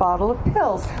swallowed a bottle of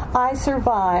pills. I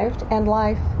survived and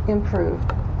life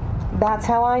improved. That's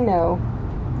how I know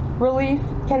relief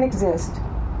can exist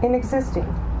in existing.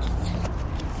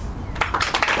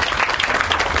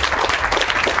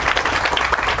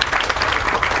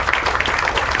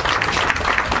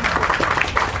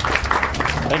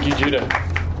 Thank you, Judah.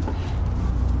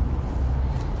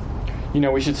 You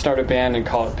know, we should start a band and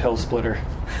call it Pill Splitter.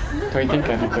 Don't you think?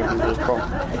 I think that would be really cool.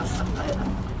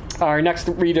 Our next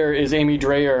reader is Amy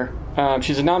Dreyer.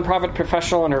 She's a nonprofit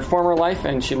professional in her former life,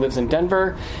 and she lives in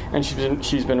Denver. And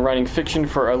she's been writing fiction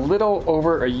for a little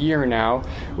over a year now,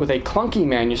 with a clunky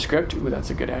manuscript, ooh,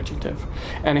 that's a good adjective,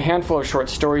 and a handful of short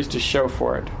stories to show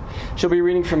for it. She'll be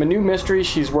reading from a new mystery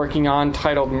she's working on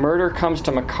titled Murder Comes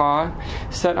to Macaw,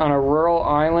 set on a rural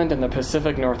island in the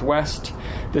Pacific Northwest.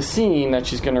 The scene that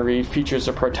she's going to read features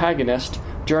a protagonist,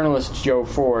 journalist Jo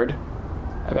Ford.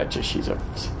 I bet you she's a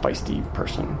feisty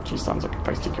person. She sounds like a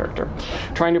feisty character.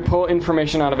 Trying to pull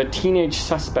information out of a teenage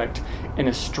suspect in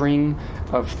a string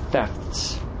of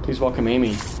thefts. Please welcome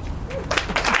Amy.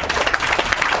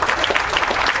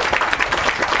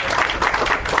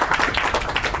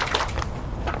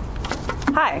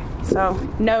 Hi. So,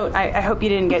 note, I hope you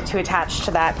didn't get too attached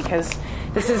to that because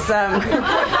this is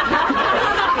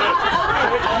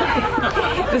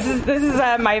this is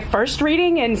my first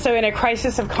reading, and so in a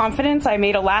crisis of confidence, I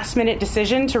made a last-minute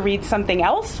decision to read something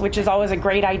else, which is always a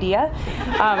great idea,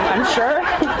 I'm sure.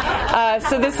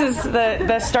 So this is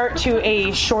the start to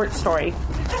a short story.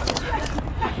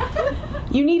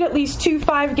 You need at least 2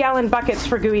 5-gallon buckets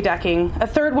for gooey ducking. A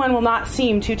third one will not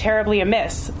seem too terribly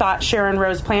amiss, thought Sharon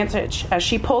Rose Plantich as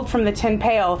she pulled from the tin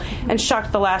pail and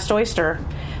shucked the last oyster.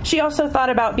 She also thought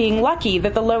about being lucky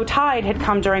that the low tide had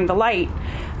come during the light,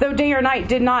 though day or night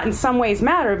did not in some ways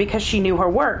matter because she knew her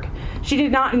work. She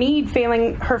did not need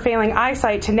her failing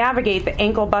eyesight to navigate the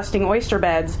ankle-busting oyster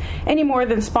beds any more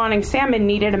than spawning salmon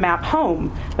needed a map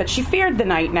home, but she feared the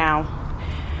night now.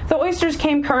 The oysters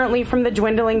came currently from the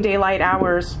dwindling daylight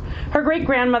hours. Her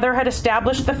great-grandmother had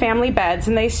established the family beds,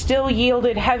 and they still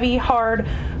yielded heavy, hard,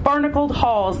 barnacled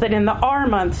hauls that in the R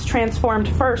months transformed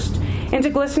first into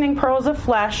glistening pearls of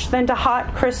flesh, then to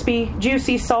hot, crispy,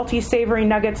 juicy, salty, savory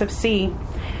nuggets of sea.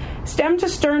 Stem to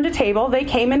stern to table, they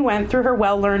came and went through her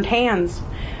well-learned hands.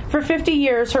 For 50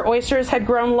 years, her oysters had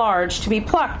grown large to be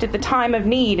plucked at the time of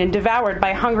need and devoured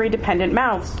by hungry, dependent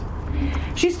mouths.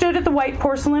 She stood at the white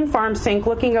porcelain farm sink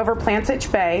looking over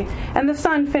Plantich Bay, and the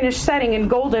sun finished setting in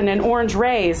golden and orange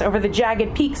rays over the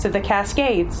jagged peaks of the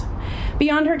Cascades.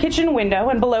 Beyond her kitchen window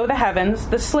and below the heavens,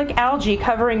 the slick algae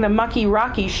covering the mucky,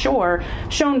 rocky shore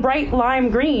shone bright lime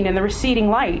green in the receding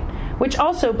light, which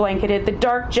also blanketed the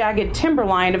dark, jagged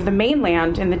timberline of the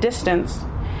mainland in the distance.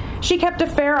 She kept a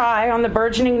fair eye on the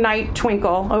burgeoning night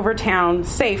twinkle over town,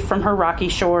 safe from her rocky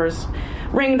shores.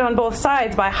 Ringed on both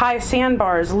sides by high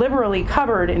sandbars liberally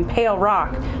covered in pale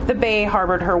rock, the bay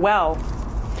harbored her well.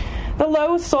 The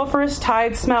low, sulphurous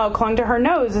tide smell clung to her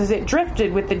nose as it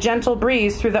drifted with the gentle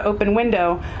breeze through the open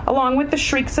window, along with the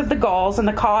shrieks of the gulls and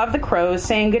the caw of the crows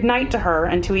saying goodnight to her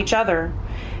and to each other.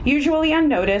 Usually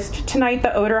unnoticed, tonight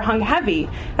the odor hung heavy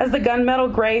as the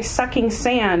gunmetal gray sucking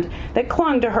sand that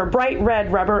clung to her bright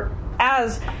red rubber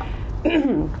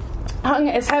hung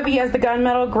as heavy as the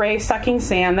gunmetal gray sucking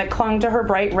sand that clung to her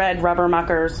bright red rubber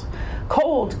muckers.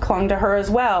 Cold clung to her as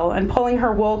well, and pulling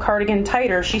her wool cardigan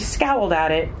tighter, she scowled at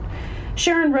it.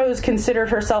 Sharon Rose considered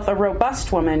herself a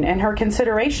robust woman, and her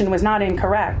consideration was not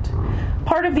incorrect.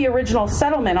 Part of the original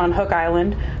settlement on Hook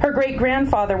Island, her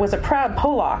great-grandfather was a proud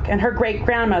Polak, and her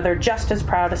great-grandmother just as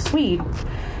proud a Swede.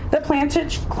 The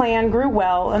Plantich clan grew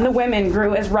well, and the women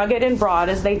grew as rugged and broad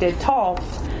as they did tall.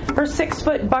 Her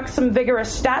 6-foot, buxom,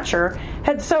 vigorous stature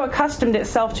had so accustomed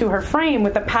itself to her frame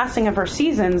with the passing of her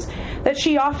seasons that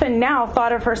she often now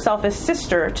thought of herself as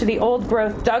sister to the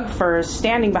old-growth Doug firs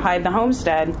standing behind the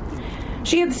homestead.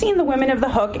 She had seen the women of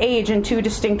the Hook age in 2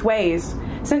 distinct ways.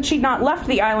 Since she'd not left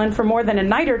the island for more than a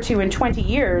night or 2 in 20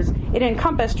 years, it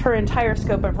encompassed her entire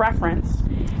scope of reference.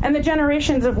 And the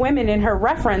generations of women in her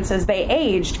reference as they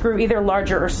aged grew either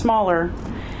larger or smaller.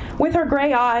 With her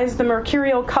gray eyes, the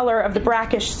mercurial color of the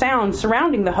brackish sound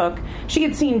surrounding the Hook, she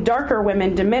had seen darker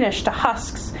women diminish to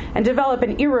husks and develop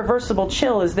an irreversible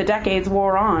chill as the decades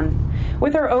wore on.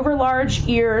 With her overlarge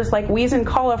ears like weazened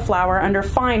cauliflower under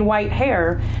fine white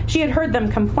hair, she had heard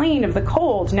them complain of the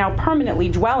cold now permanently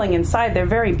dwelling inside their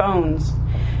very bones.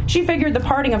 She figured the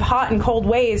parting of hot and cold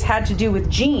ways had to do with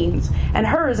genes, and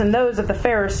hers and those of the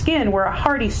fairer skin were a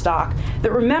hardy stock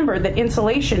that remembered that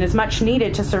insulation is much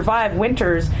needed to survive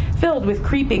winters filled with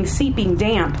creeping, seeping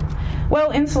damp.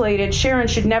 Well insulated, Sharon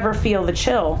should never feel the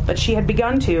chill, but she had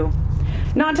begun to.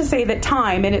 Not to say that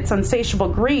time, in its insatiable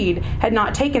greed, had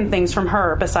not taken things from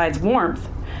her besides warmth.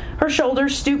 Her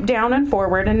shoulders stooped down and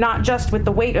forward, and not just with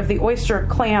the weight of the oyster,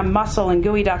 clam, mussel, and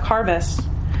gooey duck harvests.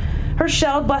 Her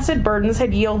shelled, blessed burdens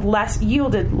had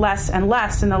yielded less and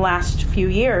less in the last few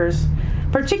years.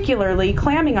 Particularly,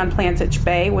 clamming on Plancich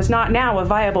Bay was not now a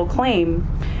viable claim.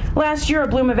 Last year, a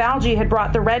bloom of algae had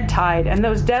brought the red tide, and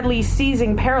those deadly,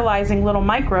 seizing, paralyzing little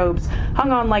microbes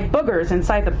hung on like boogers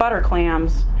inside the butter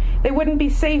clams. They wouldn't be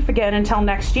safe again until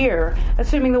next year,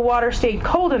 assuming the water stayed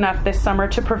cold enough this summer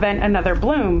to prevent another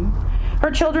bloom.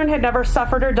 Her children had never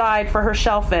suffered or died for her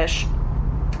shellfish,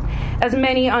 as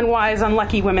many unwise,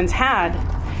 unlucky women's had.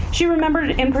 She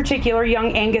remembered in particular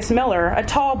young Angus Miller, a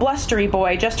tall, blustery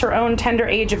boy just her own tender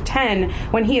age of 10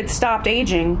 when he had stopped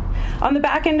aging. On the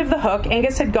back end of the Hook,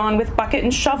 Angus had gone with bucket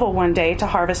and shovel one day to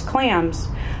harvest clams.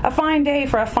 A fine day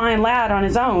for a fine lad on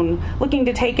his own, looking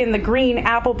to take in the green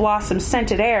apple blossom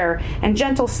scented air and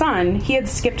gentle sun. He had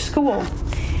skipped school.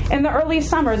 In the early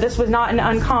summer, this was not an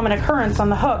uncommon occurrence on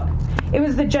the Hook. It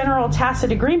was the general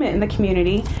tacit agreement in the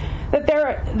community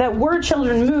that were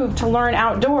children moved to learn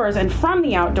outdoors and from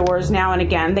the outdoors now and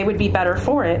again, they would be better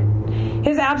for it.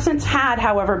 His absence had,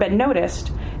 however, been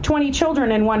noticed. 20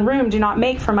 children in one room do not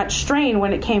make for much strain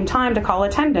when it came time to call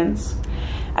attendance.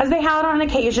 As they had on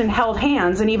occasion held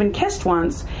hands and even kissed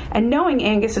once, and knowing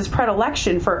Angus's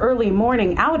predilection for early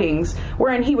morning outings,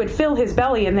 wherein he would fill his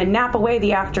belly and then nap away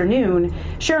the afternoon,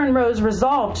 Sharon Rose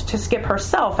resolved to skip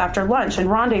herself after lunch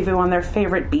and rendezvous on their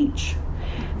favorite beach.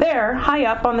 There, high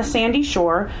up on the sandy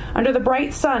shore, under the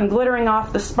bright sun glittering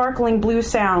off the sparkling blue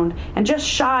sound, and just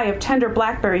shy of tender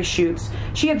blackberry shoots,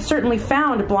 she had certainly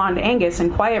found blonde Angus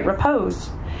in quiet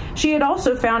repose. She had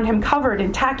also found him covered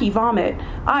in tacky vomit,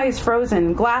 eyes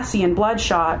frozen, glassy and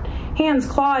bloodshot, hands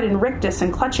clawed in rictus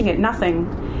and clutching at nothing.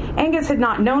 Angus had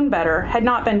not known better, had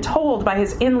not been told by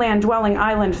his inland-dwelling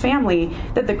island family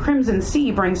that the Crimson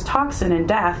Sea brings toxin and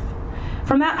death.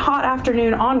 From that hot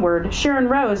afternoon onward, Sharon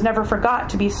Rose never forgot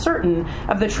to be certain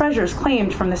of the treasures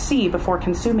claimed from the sea before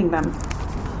consuming them.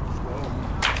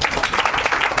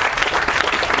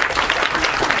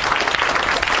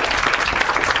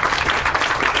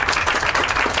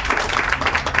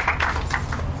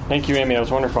 Thank you, Amy. That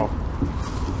was wonderful.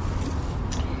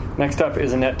 Next up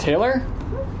is Annette Taylor.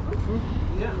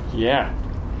 Yeah.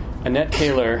 Annette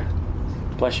Taylor,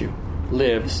 bless you,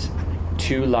 lives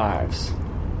 2 lives.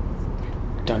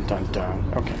 Dun, dun,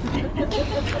 dun.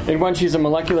 Okay. In one, she's a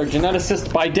molecular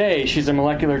geneticist by day. She's a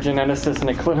molecular geneticist in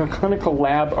a clinical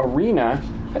lab arena.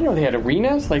 I didn't know they had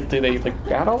arenas. Like, do they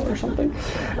battle or something?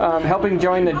 Helping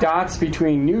join the dots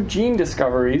between new gene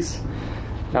discoveries,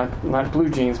 not blue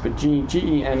genes, but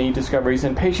GENE discoveries,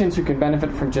 and patients who can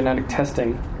benefit from genetic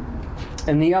testing.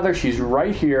 And the other, she's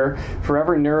right here,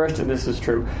 forever nourished, and this is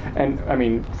true. And, I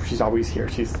mean, she's always here.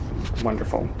 She's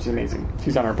wonderful. She's amazing.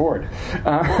 She's on our board.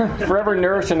 Forever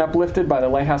nourished and uplifted by the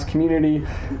Lighthouse community.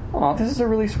 Oh, this is a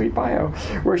really sweet bio.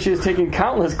 Where she has taken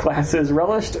countless classes,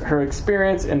 relished her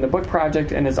experience in the book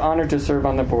project, and is honored to serve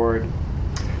on the board.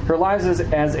 Her lives as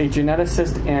a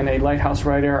geneticist and a Lighthouse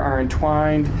writer are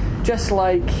entwined just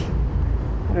like,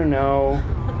 I don't know...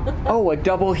 Oh, a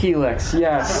double helix,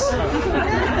 yes.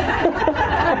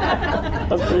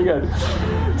 That's pretty good.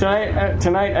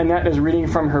 Tonight, Annette is reading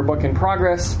from her book in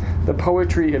progress, The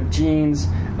Poetry of Genes,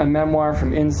 a memoir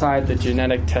from inside the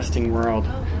genetic testing world.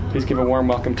 Please give a warm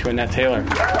welcome to Annette Taylor.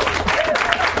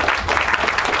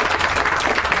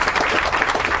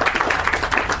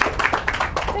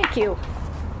 Thank you.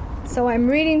 So I'm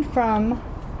reading from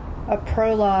a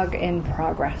prologue in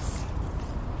progress.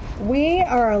 We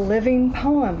are a living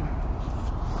poem.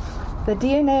 The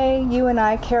DNA you and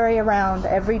I carry around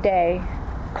every day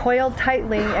coiled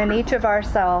tightly in each of our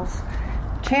cells,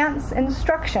 chants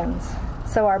instructions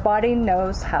so our body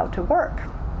knows how to work.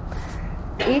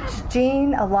 Each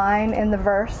gene a line in the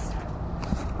verses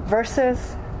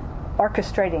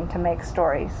orchestrating to make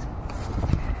stories.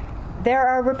 There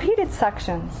are repeated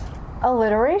sections,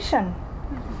 alliteration,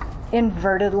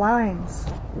 inverted lines,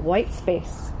 white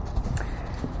space.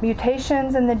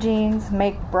 Mutations in the genes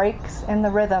make breaks in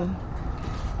the rhythm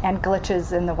and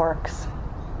glitches in the works.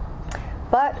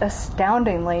 But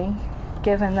astoundingly,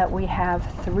 given that we have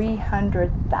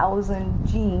 300,000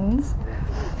 genes,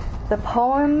 the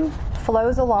poem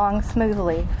flows along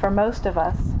smoothly for most of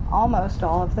us, almost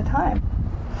all of the time.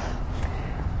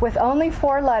 With only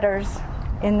 4 letters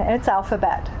in its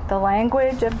alphabet, the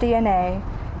language of DNA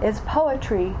is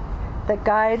poetry that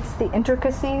guides the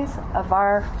intricacies of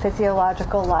our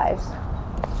physiological lives.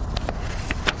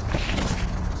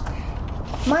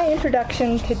 My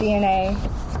introduction to DNA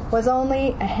was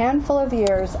only a handful of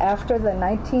years after the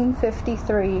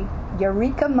 1953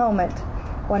 Eureka moment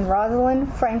when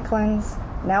Rosalind Franklin's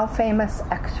now famous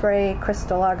X-ray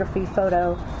crystallography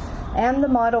photo and the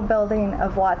model building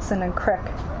of Watson and Crick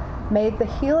made the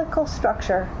helical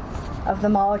structure of the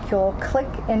molecule click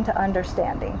into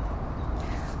understanding.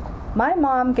 My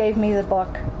mom gave me the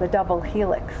book, The Double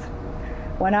Helix,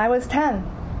 when I was 10,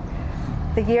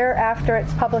 the year after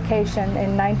its publication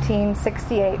in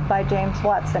 1968 by James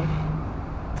Watson.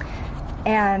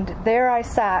 And there I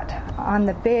sat on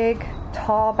the big,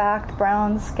 tall-backed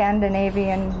brown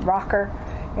Scandinavian rocker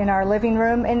in our living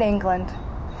room in England,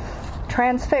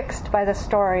 transfixed by the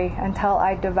story until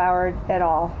I devoured it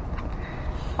all.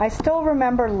 I still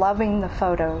remember loving the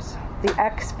photos, the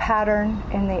X pattern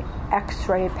in the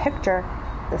X-ray picture,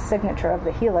 the signature of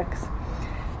the helix,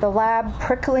 the lab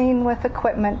prickling with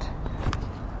equipment,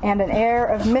 and an air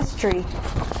of mystery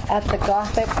at the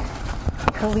Gothic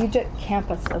collegiate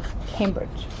campus of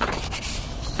Cambridge.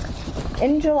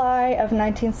 In July of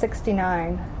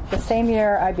 1969, the same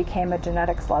year I became a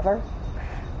genetics lover,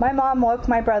 my mom woke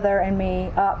my brother and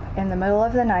me up in the middle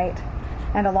of the night,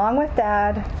 and along with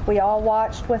Dad, we all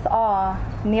watched with awe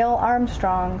Neil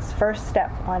Armstrong's first step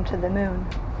onto the moon.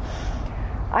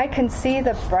 I can see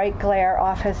the bright glare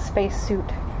off his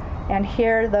spacesuit and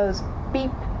hear those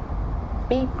beep,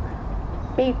 beep,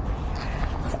 beep,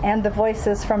 and the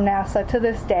voices from NASA to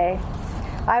this day.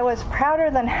 I was prouder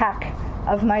than heck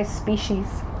of my species,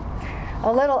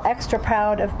 a little extra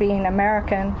proud of being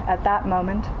American at that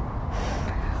moment,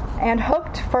 and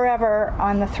hooked forever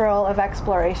on the thrill of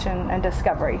exploration and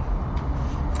discovery.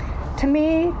 To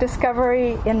me,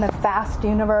 discovery in the vast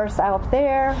universe out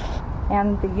there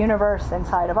and the universe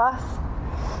inside of us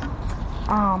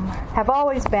have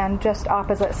always been just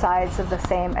opposite sides of the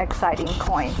same exciting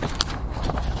coin.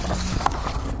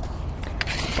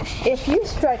 If you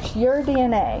stretch your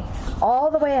DNA all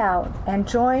the way out and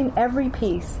join every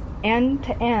piece end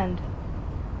to end,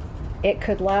 it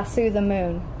could lasso the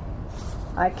moon.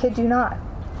 I kid you not.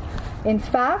 In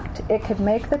fact, it could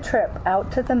make the trip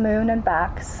out to the moon and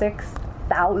back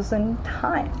 6,000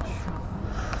 times.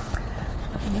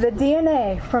 The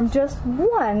DNA from just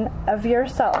one of your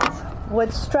cells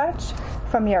would stretch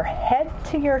from your head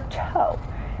to your toe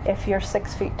if you're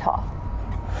 6 feet tall.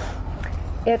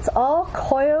 It's all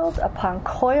coiled upon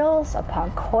coils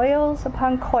upon coils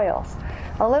upon coils,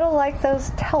 a little like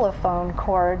those telephone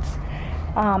cords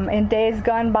in days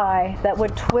gone by that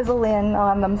would twizzle in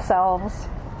on themselves.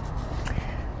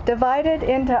 Divided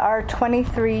into our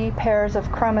 23 pairs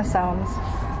of chromosomes,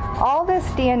 all this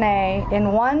DNA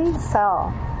in one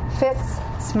cell fits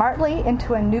smartly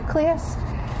into a nucleus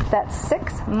that's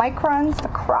 6 microns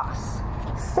across,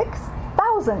 6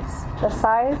 thousandths the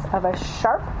size of a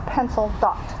sharp pencil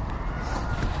dot.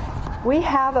 We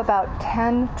have about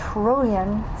 10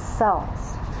 trillion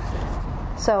cells,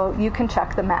 so you can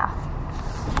check the math.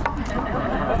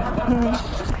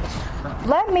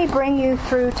 Let me bring you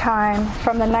through time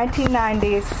from the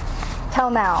 1990s till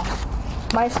now.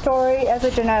 My story as a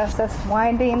geneticist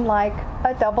winding like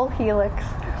a double helix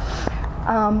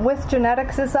with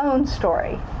genetics' own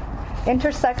story,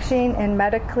 intersecting in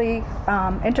medically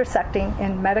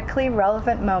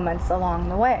relevant moments along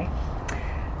the way.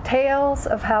 Tales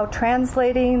of how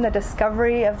translating the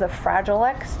discovery of the Fragile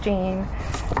X gene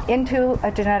into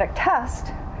a genetic test,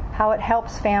 how it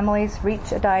helps families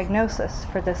reach a diagnosis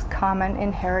for this common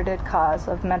inherited cause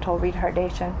of mental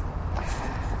retardation.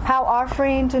 How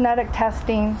offering genetic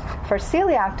testing for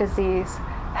celiac disease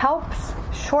helps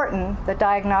shorten the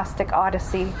diagnostic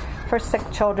odyssey for sick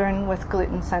children with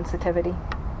gluten sensitivity.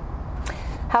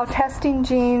 How testing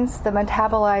genes that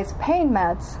metabolize pain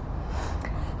meds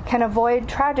can avoid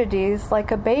tragedies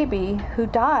like a baby who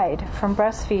died from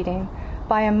breastfeeding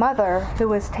by a mother who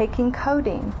was taking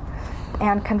codeine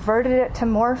and converted it to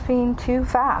morphine too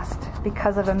fast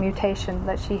because of a mutation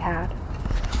that she had.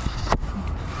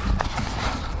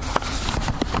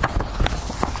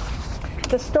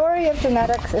 The story of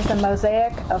genetics is a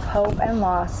mosaic of hope and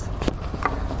loss.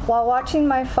 While watching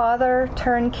my father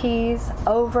turn keys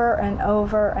over and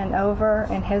over and over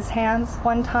in his hands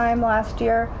one time last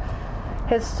year,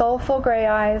 his soulful gray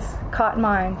eyes caught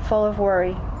mine, full of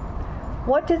worry.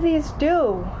 "What do these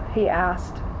do?" he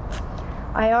asked.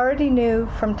 I already knew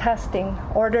from testing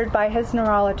ordered by his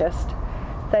neurologist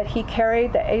that he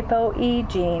carried the ApoE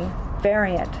gene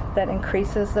variant that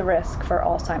increases the risk for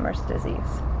Alzheimer's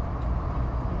disease.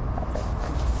 That's it.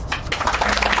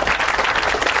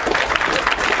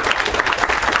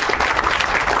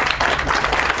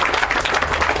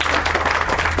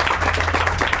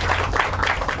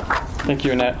 Thank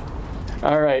you, Annette.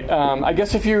 All right. I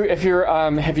guess if you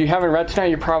haven't read tonight,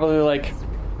 you're probably like,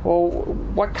 well,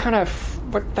 what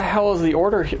the hell is the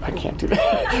order here? I can't do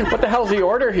that. What the hell is the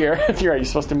order here? You're right, you're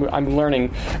supposed to move. I'm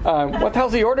learning. What the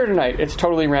hell's the order tonight? It's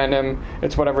totally random.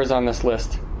 It's whatever's on this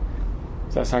list.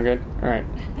 Does that sound good? All right.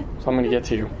 So I'm going to get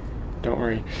to you. Don't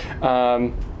worry.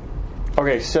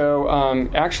 Okay, so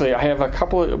actually, I have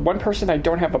one person I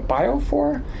don't have a bio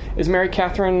for. Is Mary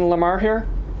Catherine Lamar here?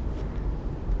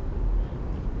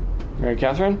 Mary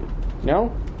Catherine?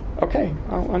 No? Okay.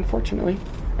 Oh, unfortunately.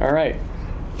 All right.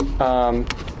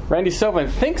 Randy Sylvan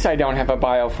thinks I don't have a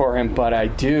bio for him, but I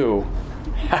do.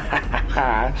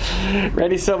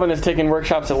 Randy Sylvan has taken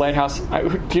workshops at Lighthouse.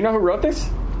 Do you know who wrote this?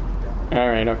 All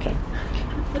right, okay.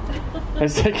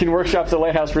 Has taken workshops at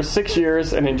Lighthouse for 6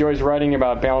 years and enjoys writing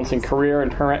about balancing career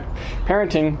and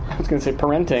parenting. I was going to say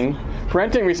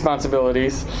parenting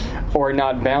responsibilities, or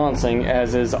not balancing,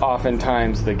 as is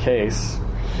oftentimes the case.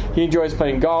 He enjoys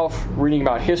playing golf, reading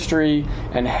about history,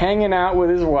 and hanging out with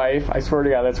his wife, I swear to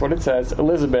God, that's what it says,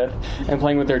 Elizabeth, and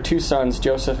playing with their 2 sons,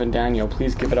 Joseph and Daniel.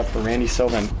 Please give it up for Randy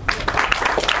Sylvan.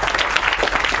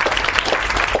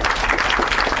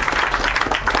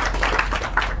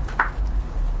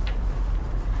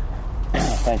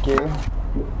 Thank you.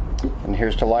 And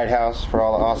here's to Lighthouse for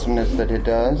all the awesomeness that it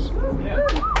does.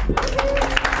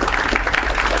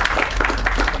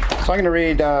 So I'm going to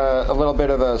read a little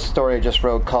bit of a story I just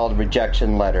wrote called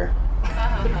Rejection Letter.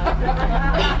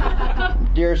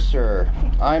 Dear Sir,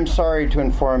 I'm sorry to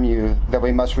inform you that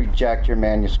we must reject your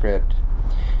manuscript.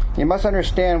 You must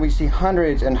understand we see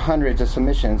hundreds and hundreds of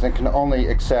submissions and can only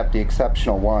accept the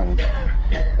exceptional one.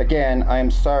 Again, I am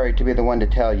sorry to be the one to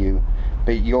tell you,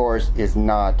 but yours is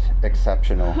not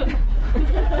exceptional.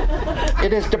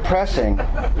 It is depressing.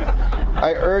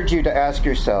 I urge you to ask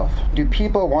yourself, do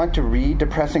people want to read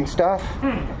depressing stuff?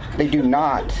 They do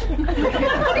not.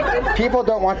 People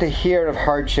don't want to hear of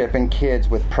hardship and kids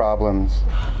with problems.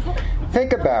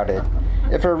 Think about it.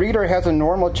 If a reader has a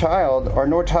normal child or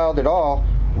no child at all,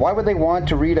 why would they want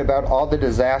to read about all the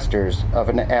disasters of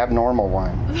an abnormal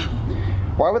one?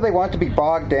 Why would they want to be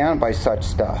bogged down by such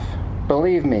stuff?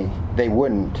 Believe me, they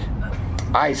wouldn't.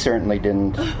 I certainly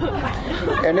didn't.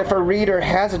 And if a reader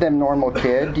has an abnormal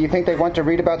kid, do you think they want to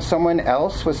read about someone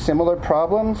else with similar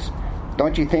problems?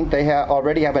 Don't you think they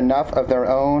already have enough of their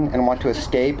own and want to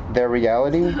escape their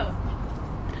reality?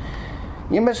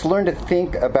 You must learn to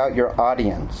think about your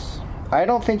audience. I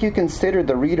don't think you considered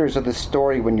the readers of the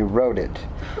story when you wrote it.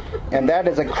 And that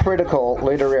is a critical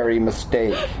literary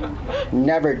mistake.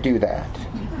 Never do that.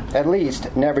 At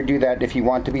least, never do that if you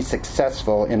want to be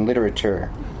successful in literature.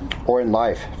 Or in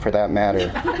life, for that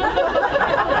matter.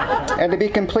 And to be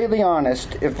completely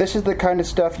honest, if this is the kind of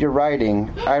stuff you're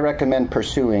writing, I recommend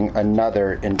pursuing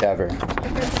another endeavor.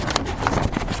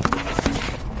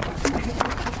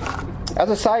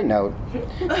 As a side note,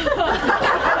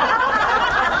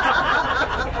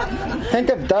 think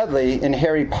of Dudley in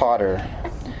Harry Potter.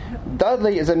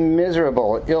 Dudley is a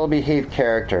miserable, ill-behaved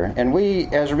character, and we,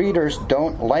 as readers,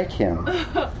 don't like him.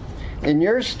 In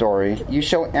your story, you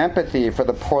show empathy for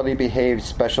the poorly behaved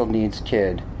special needs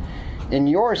kid. In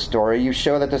your story, you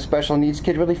show that the special needs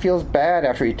kid really feels bad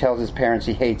after he tells his parents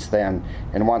he hates them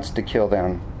and wants to kill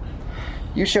them.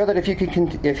 You show that if he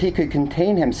could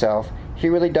contain himself, he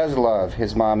really does love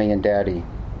his mommy and daddy.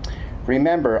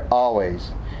 Remember,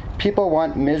 always, people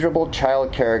want miserable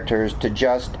child characters to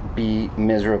just be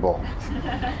miserable.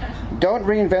 Don't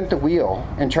reinvent the wheel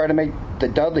and try to make the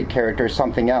Dudley character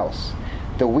something else.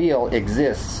 The wheel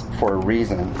exists for a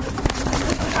reason.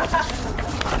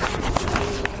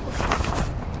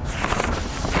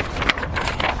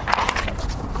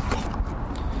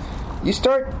 You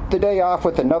start the day off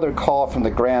with another call from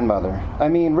the grandmother. I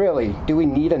mean, really, do we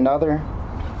need another?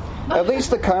 At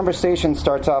least the conversation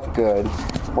starts off good,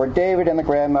 where David and the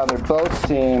grandmother both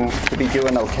seem to be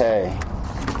doing okay.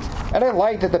 And I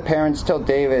like that the parents tell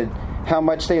David how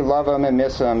much they love him and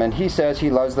miss him, and he says he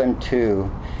loves them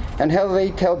too. And how they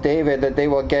tell David that they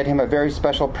will get him a very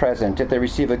special present if they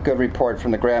receive a good report from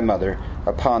the grandmother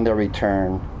upon their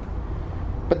return.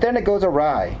 But then it goes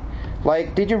awry.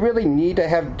 Like, did you really need to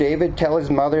have David tell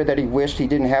his mother that he wished he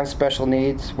didn't have special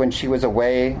needs when she was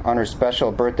away on her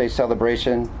special birthday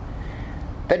celebration?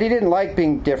 That he didn't like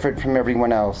being different from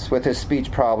everyone else with his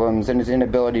speech problems and his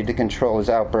inability to control his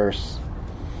outbursts?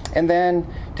 And then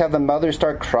to have the mother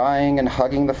start crying and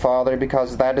hugging the father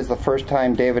because that is the first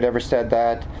time David ever said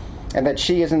that, and that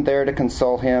she isn't there to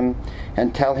console him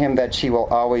and tell him that she will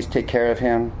always take care of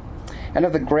him, and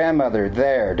of the grandmother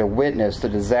there to witness the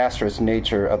disastrous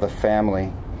nature of the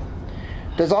family.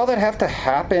 Does all that have to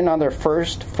happen on their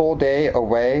first full day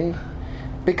away?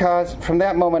 Because from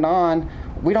that moment on,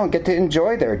 we don't get to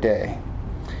enjoy their day.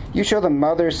 You show the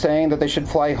mother saying that they should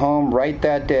fly home right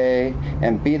that day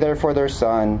and be there for their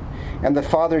son, and the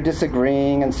father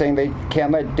disagreeing and saying they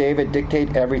can't let David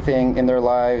dictate everything in their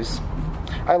lives.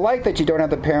 I like that you don't have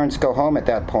the parents go home at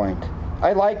that point.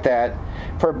 I like that,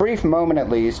 for a brief moment at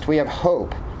least, we have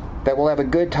hope that we'll have a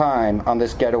good time on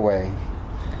this getaway.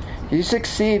 You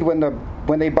succeed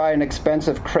when they buy an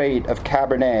expensive crate of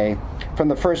Cabernet from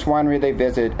the first winery they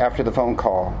visit after the phone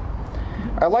call.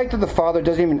 I like that the father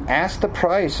doesn't even ask the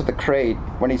price of the crate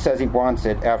when he says he wants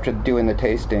it after doing the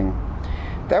tasting.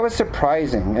 That was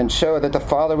surprising and showed that the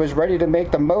father was ready to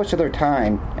make the most of their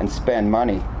time and spend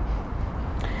money.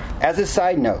 As a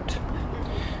side note,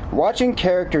 watching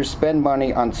characters spend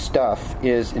money on stuff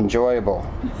is enjoyable.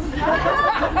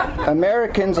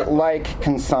 Americans like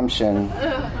consumption.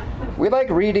 We like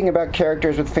reading about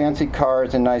characters with fancy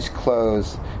cars and nice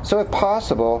clothes. So if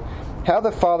possible, have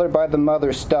the father buy the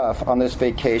mother stuff on this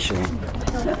vacation,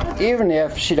 even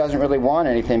if she doesn't really want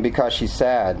anything because she's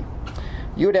sad.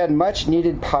 You would add much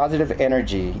needed positive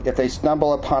energy if they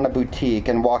stumble upon a boutique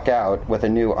and walk out with a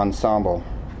new ensemble.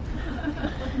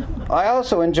 I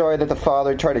also enjoy that the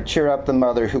father tried to cheer up the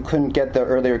mother who couldn't get the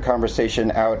earlier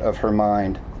conversation out of her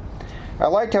mind. I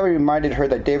liked how he reminded her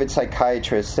that David's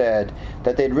psychiatrist said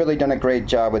that they'd really done a great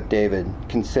job with David,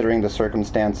 considering the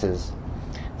circumstances.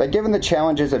 That given the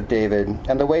challenges of David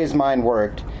and the way his mind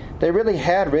worked, they really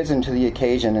had risen to the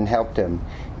occasion and helped him,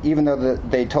 even though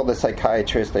they told the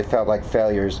psychiatrist they felt like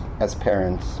failures as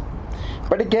parents.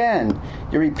 But again,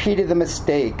 you repeated the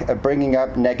mistake of bringing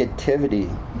up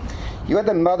negativity. You had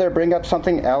the mother bring up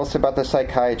something else about the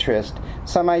psychiatrist,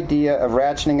 some idea of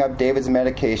ratcheting up David's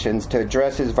medications to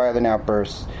address his violent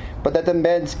outbursts, but that the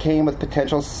meds came with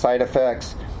potential side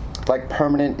effects like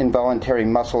permanent involuntary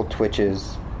muscle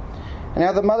twitches. And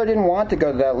how the mother didn't want to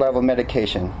go to that level of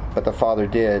medication, but the father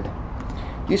did.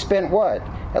 You spent what?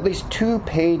 At least 2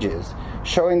 pages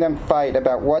showing them fight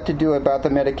about what to do about the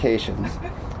medications,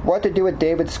 what to do with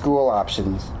David's school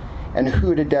options, and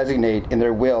who to designate in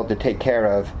their will to take care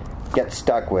of, get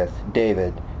stuck with,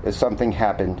 David, if something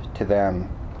happened to them.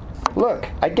 Look,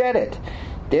 I get it.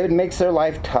 David makes their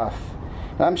life tough.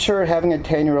 And I'm sure having a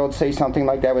 10-year-old say something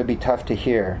like that would be tough to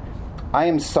hear. I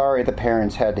am sorry the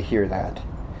parents had to hear that.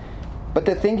 But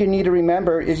the thing you need to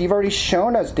remember is you've already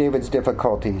shown us David's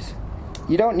difficulties.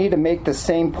 You don't need to make the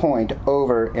same point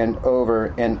over and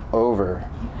over and over.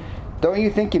 Don't you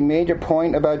think you made your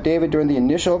point about David during the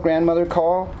initial grandmother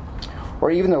call? Or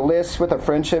even the lists with a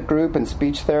friendship group and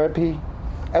speech therapy?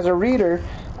 As a reader,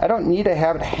 I don't need to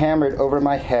have it hammered over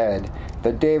my head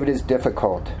that David is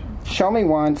difficult. Show me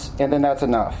once, and then that's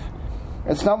enough.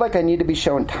 It's not like I need to be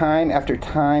shown time after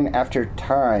time after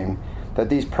time that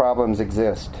these problems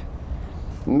exist.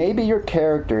 Maybe your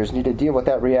characters need to deal with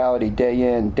that reality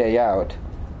day in, day out.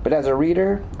 But as a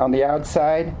reader, on the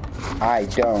outside, I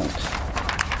don't.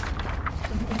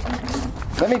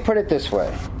 Let me put it this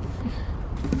way.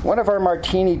 One of our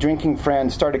martini drinking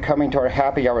friends started coming to our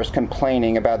happy hours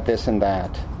complaining about this and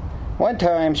that. One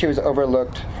time she was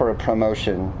overlooked for a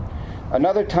promotion.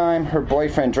 Another time her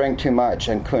boyfriend drank too much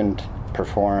and couldn't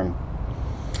perform.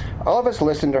 All of us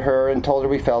listened to her and told her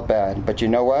we felt bad. But you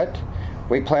know what?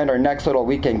 We planned our next little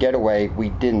weekend getaway. We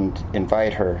didn't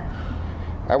invite her.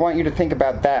 I want you to think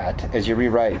about that as you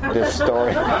rewrite this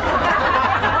story.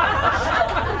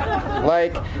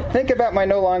 Like, think about my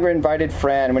no longer invited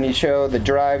friend when he showed the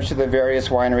drives to the various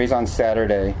wineries on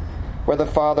Saturday, where the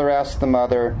father asked the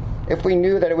mother, if we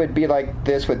knew that it would be like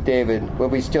this with David,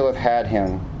 would we still have had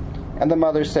him? And the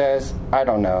mother says, I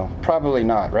don't know, probably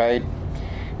not, right?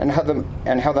 And how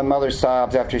the mother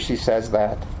sobs after she says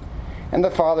that. And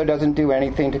the father doesn't do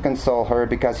anything to console her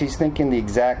because he's thinking the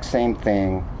exact same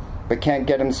thing, but can't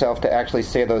get himself to actually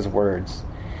say those words.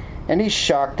 And he's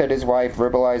shocked that his wife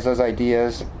verbalized those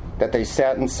ideas, that they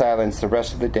sat in silence the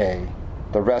rest of the day,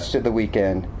 the rest of the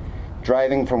weekend,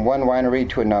 driving from one winery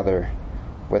to another,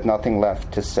 with nothing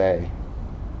left to say.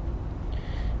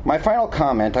 My final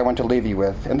comment I want to leave you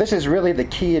with, and this is really the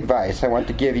key advice I want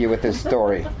to give you with this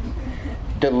story.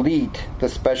 Delete the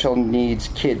special needs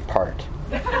kid part.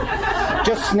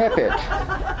 Just snip it.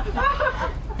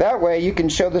 That way you can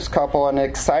show this couple an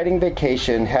exciting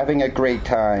vacation, having a great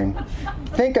time.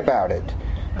 Think about it.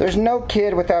 There's no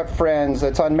kid without friends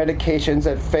that's on medications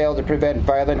that fail to prevent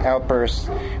violent outbursts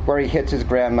where he hits his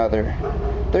grandmother.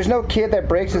 There's no kid that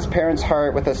breaks his parents'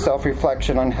 heart with a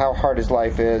self-reflection on how hard his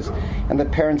life is, and the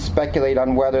parents speculate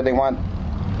on whether they want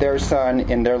their son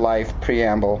in their life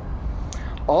preamble.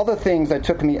 All the things that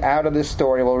took me out of this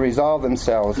story will resolve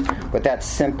themselves with that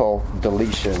simple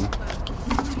deletion.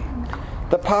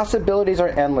 The possibilities are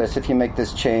endless if you make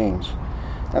this change.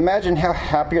 Imagine how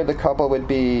happier the couple would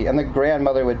be, and the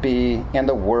grandmother would be, and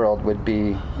the world would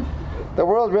be. The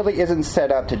world really isn't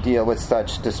set up to deal with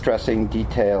such distressing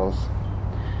details.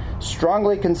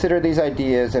 Strongly consider these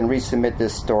ideas and resubmit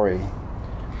this story.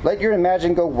 Let your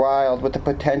imagination go wild with the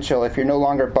potential if you're no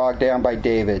longer bogged down by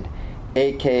David,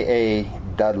 a.k.a.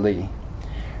 Dudley.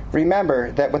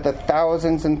 Remember that with the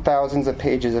thousands and thousands of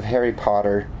pages of Harry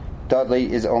Potter,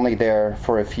 Dudley is only there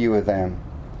for a few of them.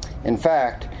 In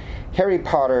fact, Harry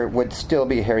Potter would still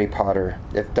be Harry Potter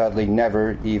if Dudley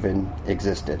never even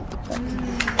existed.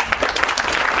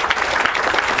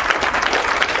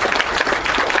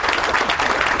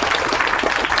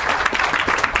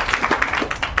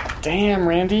 Damn,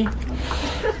 Randy.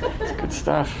 That's good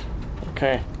stuff.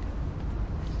 Okay.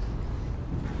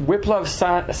 Wiplav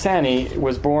Sahni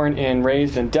was born and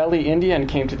raised in Delhi, India, and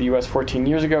came to the U.S. 14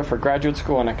 years ago for graduate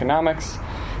school in economics.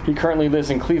 He currently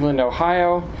lives in Cleveland,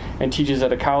 Ohio, and teaches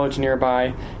at a college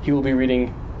nearby. He will be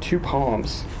reading 2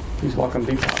 poems. Please welcome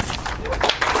Wiplav.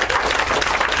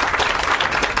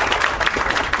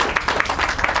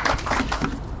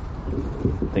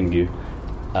 Thank you.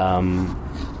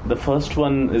 The first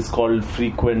one is called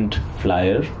Frequent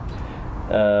Flyer.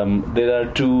 There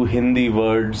are 2 Hindi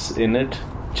words in it,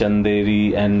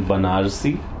 Chanderi and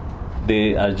Banarsi.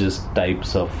 They are just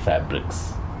types of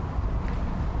fabrics.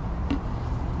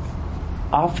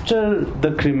 After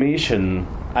the cremation,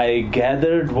 I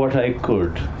gathered what I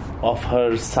could of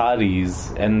her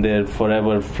saris and their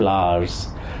forever flowers,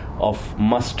 of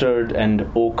mustard and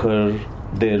ochre,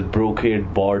 their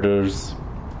brocade borders,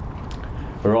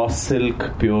 raw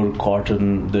silk, pure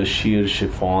cotton, the sheer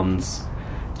chiffons.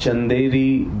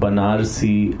 Chanderi,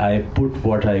 Banarsi, I put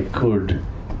what I could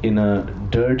in a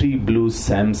dirty blue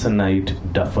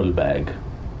Samsonite duffel bag.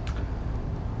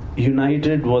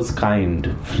 United was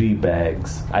kind, free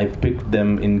bags. I picked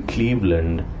them in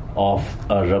Cleveland off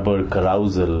a rubber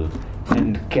carousel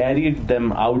and carried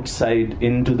them outside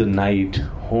into the night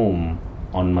home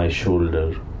on my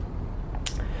shoulder.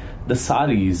 The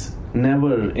saris,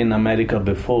 never in America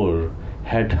before,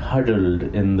 had huddled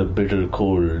in the bitter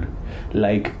cold,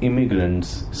 like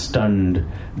immigrants stunned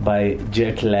by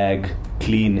jet lag,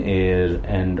 clean air,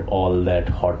 and all that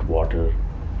hot water.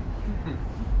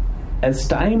 As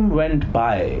time went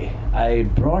by, I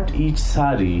brought each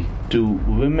sari to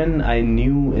women I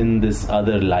knew in this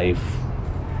other life.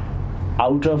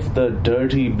 Out of the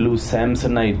dirty blue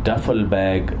Samsonite duffel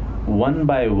bag, one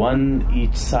by one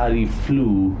each sari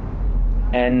flew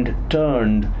and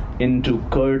turned into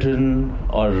curtain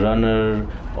or runner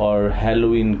or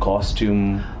Halloween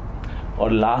costume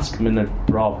or last minute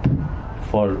prop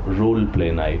for role play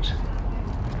night.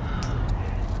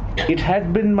 It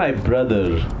had been my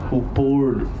brother who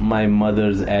poured my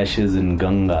mother's ashes in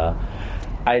Ganga.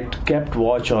 I'd kept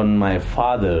watch on my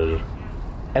father,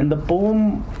 and the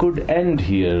poem could end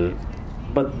here,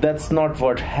 but that's not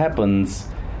what happens,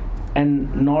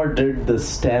 and nor did the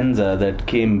stanza that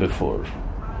came before.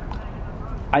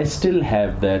 I still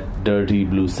have that dirty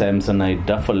blue Samsonite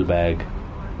duffel bag.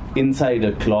 Inside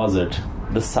a closet,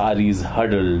 the saris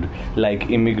huddled like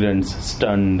immigrants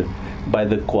stunned by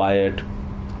the quiet,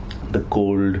 the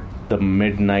cold, the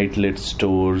midnight lit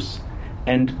stores,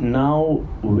 and now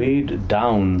weighed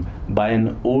down by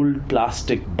an old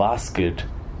plastic basket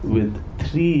with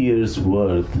 3 years'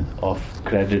 worth of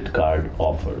credit card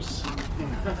offers.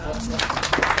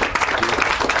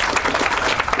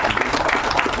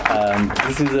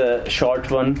 This is a short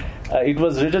one. It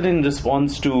was written in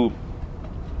response to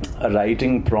a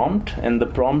writing prompt, and the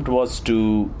prompt was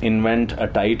to invent a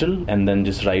title and then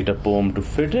just write a poem to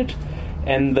fit it.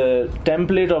 And the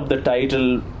template of the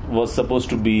title was supposed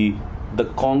to be the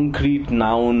concrete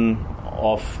noun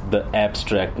of the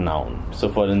abstract noun. So,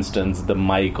 for instance, the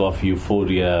mic of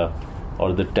euphoria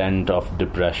or the tent of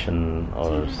depression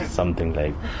or something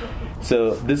like.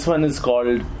 So, this one is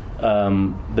called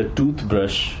the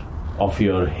toothbrush of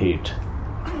your hate.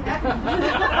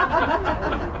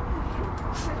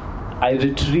 I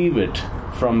retrieve it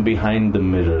from behind the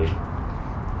mirror.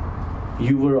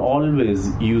 You were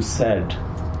always, you said,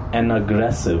 an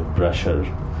aggressive brusher.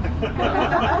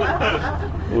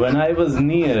 When I was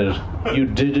near, you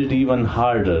did it even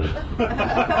harder.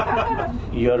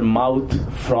 Your mouth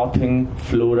frothing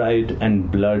fluoride and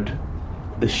blood,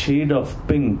 the shade of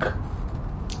pink,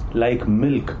 like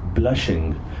milk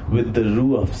blushing with the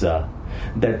ruh afza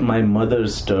that my mother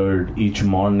stirred each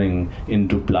morning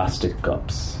into plastic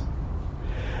cups.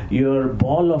 Your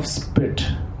ball of spit,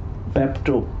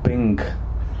 Pepto pink,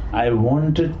 I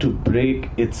wanted to break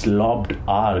its lobed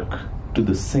arc to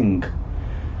the sink,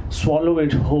 swallow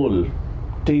it whole,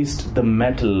 taste the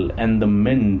metal and the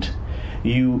mint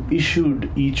you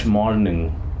issued each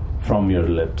morning from your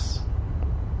lips.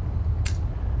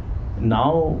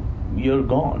 Now you're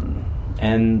gone,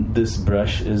 and this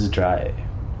brush is dry.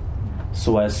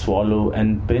 So I swallow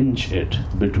and pinch it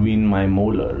between my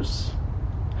molars.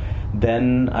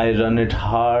 Then I run it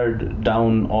hard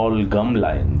down all gum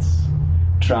lines,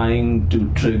 trying to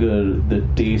trigger the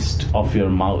taste of your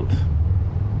mouth.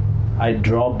 I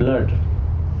draw blood.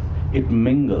 It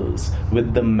mingles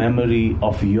with the memory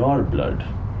of your blood.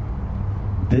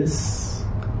 This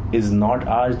is not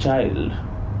our child,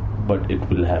 but it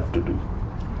will have to do.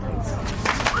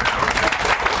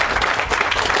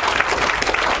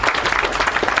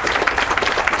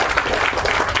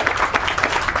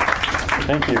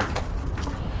 Thank you.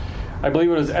 I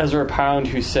believe it was Ezra Pound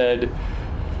who said,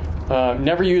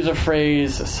 never use a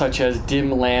phrase such as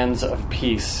dim lands of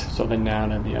peace, so the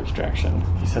noun and the abstraction.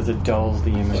 He says it dulls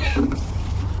the image.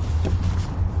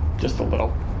 Just a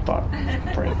little thought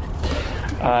for it.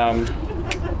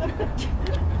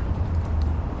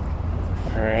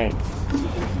 All right.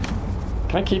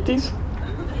 Can I keep these?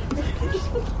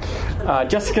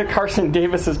 Jessica Carson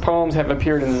Davis's poems have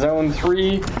appeared in Zone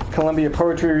 3, Columbia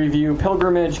Poetry Review,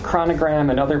 Pilgrimage, Chronogram,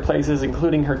 and other places,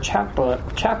 including her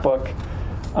chapbook.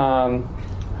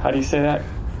 How do you say that?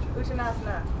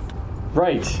 Uttanasana.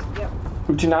 Right. Yep.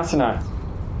 Uttanasana.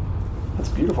 That's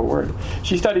a beautiful word.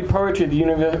 She studied poetry at the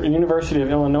University of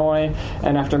Illinois,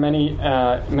 and after many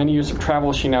years of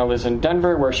travel, she now lives in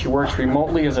Denver, where she works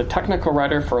remotely as a technical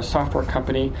writer for a software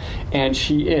company. And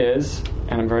she is,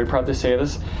 and I'm very proud to say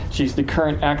this, she's the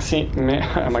current Alice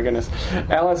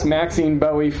Maxine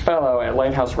Bowie Fellow at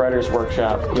Lighthouse Writers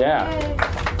Workshop. Yeah.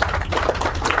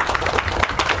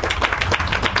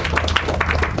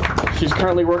 She's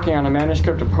currently working on a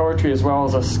manuscript of poetry as well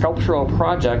as a sculptural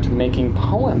project making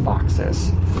poem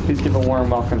boxes. Please give a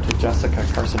warm welcome to Jessica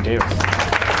Carson Davis.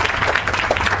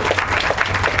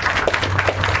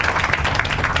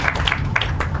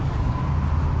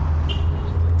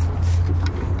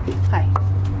 Hi.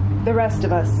 The rest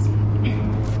of us.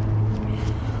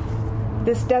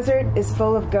 This desert is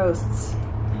full of ghosts.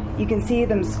 You can see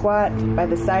them squat by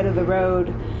the side of the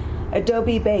road,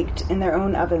 adobe baked in their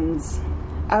own ovens.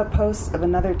 Outposts of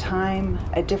another time,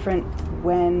 a different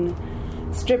when,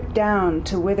 stripped down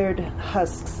to withered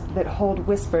husks that hold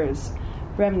whispers,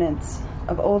 remnants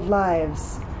of old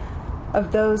lives,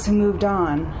 of those who moved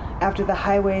on after the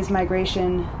highway's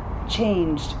migration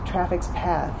changed traffic's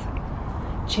path,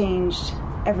 changed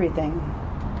everything.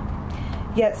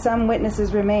 Yet some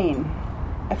witnesses remain,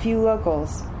 a few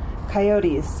locals,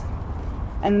 coyotes,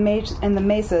 and the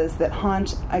mesas that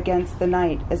haunt against the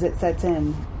night as it sets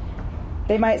in.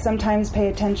 They might sometimes pay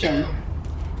attention,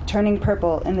 turning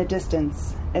purple in the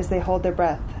distance as they hold their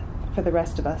breath for the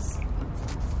rest of us.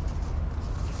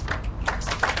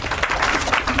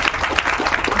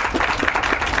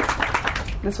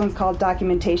 This one's called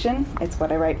Documentation. It's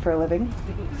what I write for a living.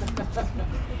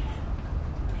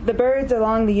 The birds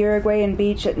along the Uruguayan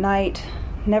beach at night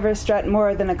never strut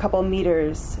more than a couple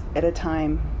meters at a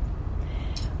time.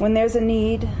 When there's a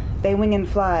need, they wing and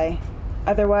fly.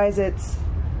 Otherwise, it's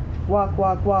walk,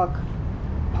 walk, walk,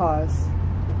 pause.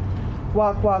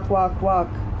 Walk, walk, walk, walk,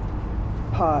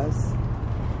 pause.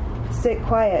 Sit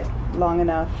quiet long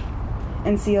enough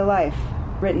and see a life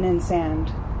written in sand.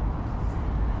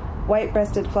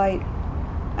 White-breasted flight,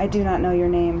 I do not know your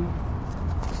name.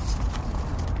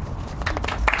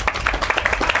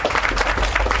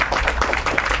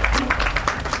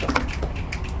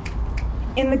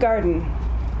 In the garden,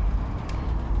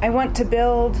 I want to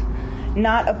build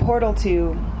not a portal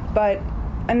to, but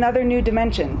another new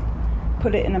dimension.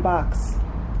 Put it in a box.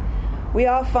 We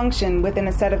all function within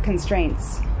a set of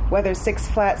constraints, whether 6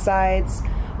 flat sides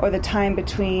or the time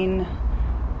between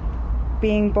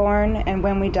being born and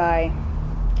when we die.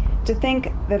 To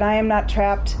think that I am not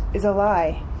trapped is a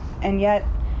lie, and yet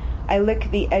I lick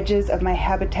the edges of my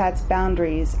habitat's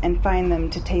boundaries and find them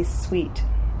to taste sweet.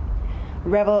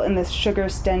 Revel in the sugar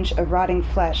stench of rotting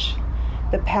flesh,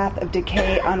 the path of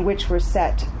decay on which we're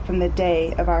set from the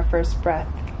day of our first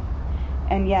breath.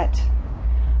 And yet,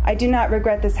 I do not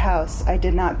regret this house I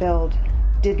did not build,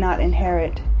 did not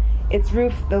inherit, its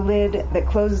roof the lid that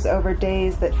closes over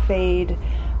days that fade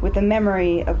with the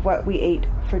memory of what we ate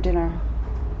for dinner.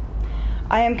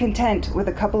 I am content with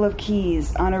a couple of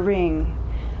keys on a ring,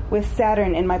 with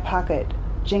Saturn in my pocket,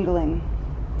 jingling.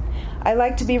 I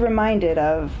like to be reminded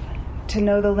of, to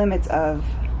know the limits of,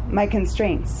 my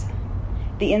constraints,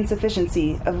 the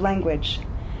insufficiency of language,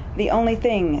 the only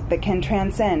thing that can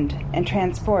transcend and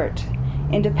transport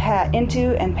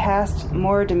into and past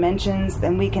more dimensions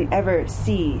than we can ever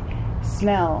see,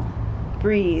 smell,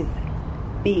 breathe,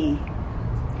 be.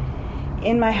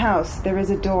 In my house there is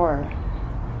a door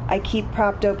I keep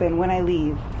propped open when I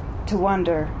leave, to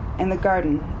wander in the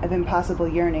garden of impossible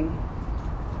yearning.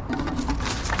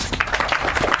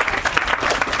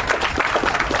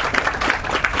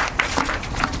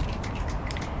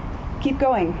 Keep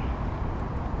going.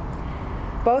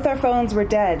 Both our phones were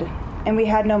dead, and we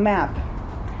had no map.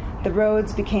 The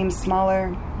roads became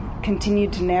smaller,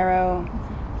 continued to narrow,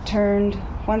 turned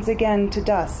once again to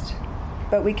dust,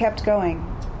 but we kept going.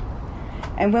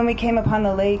 And when we came upon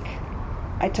the lake,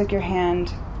 I took your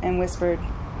hand and whispered,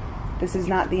 "This is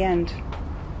not the end."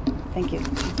 Thank you.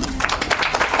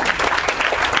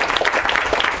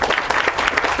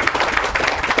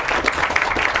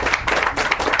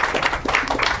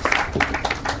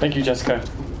 Thank you, Jessica.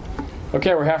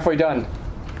 Okay, we're halfway done.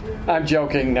 I'm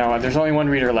joking. No, there's only one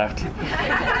reader left.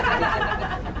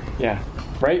 Yeah,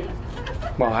 right?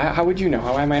 Well, how would you know?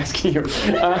 How am I asking you?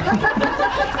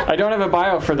 I don't have a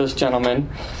bio for this gentleman.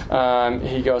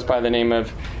 He goes by the name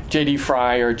of J.D.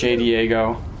 Fry or J.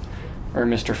 Diego or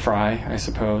Mr. Fry, I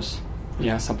suppose.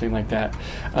 Yeah, something like that.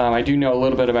 I do know a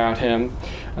little bit about him.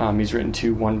 He's written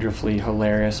 2 wonderfully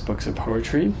hilarious books of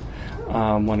poetry.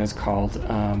 One is called...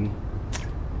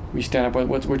 We stand up.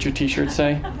 What's your T-shirt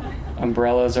say?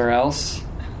 Umbrellas or else.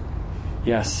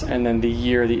 Yes, and then the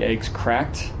year the eggs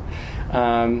cracked.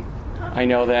 I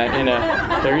know that in a.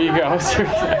 There you go.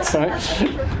 Excellent.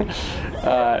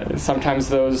 Sometimes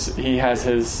he has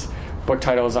his book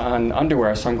titles on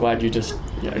underwear, so I'm glad you just.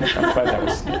 Yeah, I'm glad that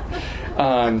was.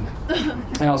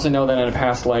 I also know that in a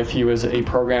past life he was a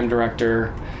program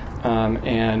director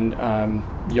and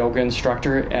yoga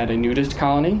instructor at a nudist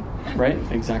colony. Right?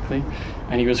 Exactly.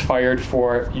 And he was fired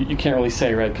for, you can't really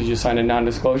say, right, because you signed a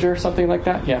non-disclosure or something like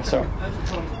that? Yeah, so.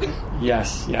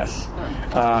 Yes.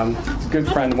 Good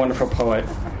friend, wonderful poet,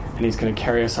 and he's going to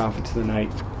carry us off into the night.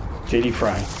 J.D.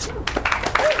 Fry.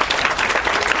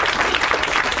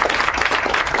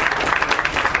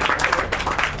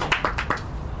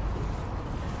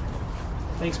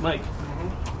 Thanks, Mike.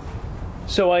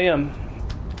 So I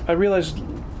realized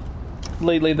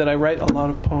lately that I write a lot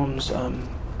of poems.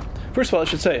 First of all, I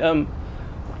should say, I'm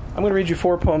going to read you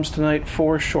 4 poems tonight,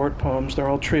 4 short poems. They're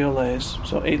all triolets,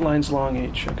 so 8 lines long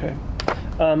each, okay?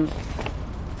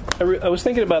 I was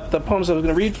thinking about the poems I was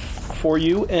going to read for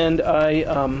you, and I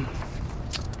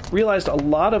realized a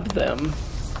lot of them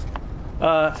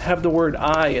have the word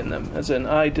I in them, as in,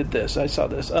 I did this, I saw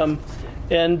this.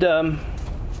 And I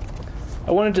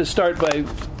wanted to start by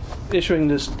issuing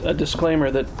a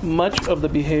disclaimer that much of the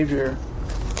behavior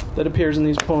that appears in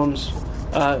these poems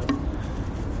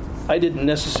I didn't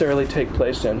necessarily take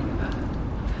place in.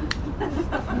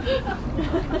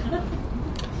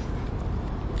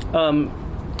 And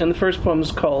the first poem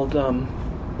is called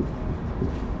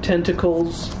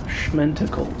Tentacles,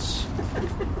 Schmentacles.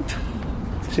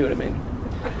 See what I mean?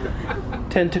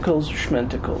 Tentacles,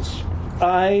 Schmentacles.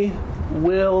 I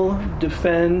will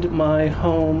defend my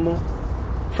home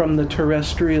from the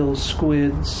terrestrial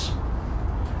squids,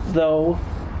 though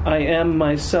I am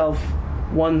myself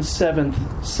 1/7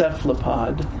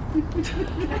 cephalopod.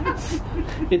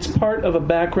 It's part of a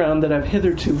background that I've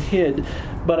hitherto hid,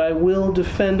 but I will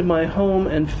defend my home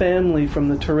and family from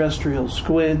the terrestrial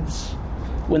squids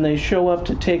when they show up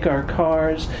to take our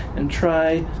cars and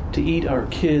try to eat our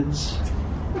kids,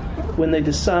 when they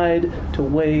decide to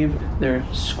wave their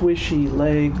squishy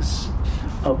legs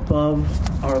above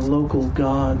our local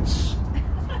gods.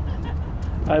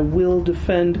 I will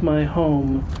defend my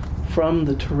home from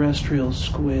the terrestrial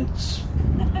squids,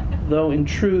 though in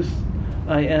truth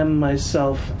I am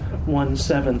myself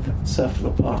 1/7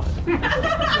 cephalopod.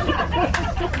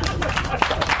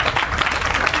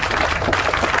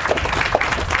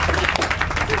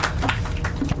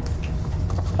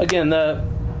 again,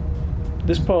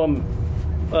 this poem,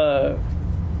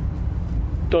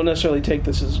 don't necessarily take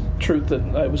this as truth that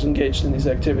I was engaged in these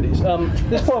activities.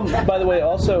 This poem, by the way,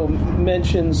 also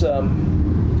mentions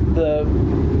the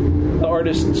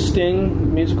artist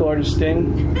Sting, musical artist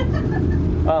Sting.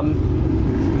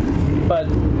 But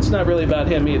it's not really about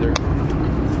him either.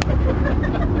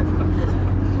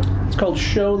 It's called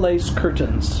Show Lace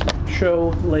Curtains. Show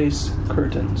Lace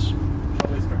Curtains.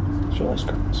 Show Lace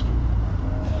Curtains.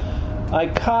 I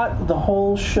caught the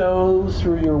whole show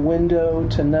through your window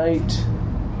tonight.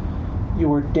 You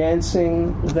were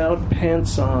dancing without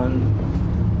pants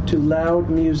on to loud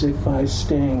music by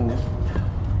Sting.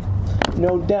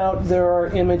 No doubt there are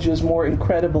images more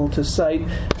incredible to sight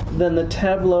than the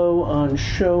tableau on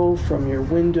show from your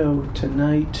window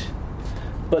tonight.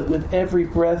 But with every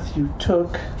breath you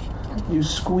took, you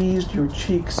squeezed your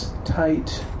cheeks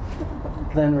tight,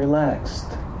 then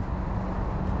relaxed.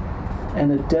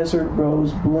 And a desert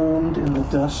rose bloomed in the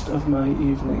dust of my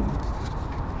evening.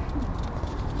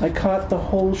 I caught the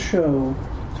whole show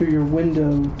through your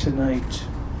window tonight.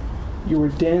 You were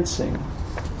dancing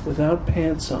without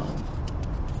pants on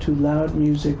to loud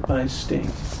music by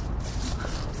Sting.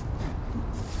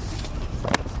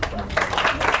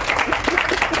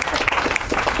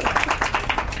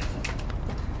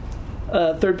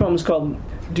 Third poem is called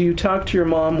 "Do You Talk to Your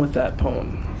Mom with That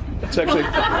Poem?" It's actually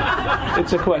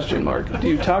it's a question mark. Do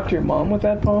you talk to your mom with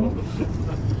that poem?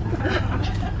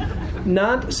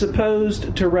 Not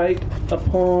supposed to write a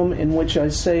poem in which I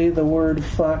say the word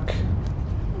fuck,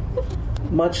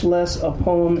 much less a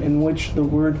poem in which the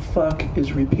word fuck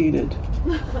is repeated.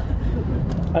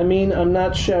 I mean, I'm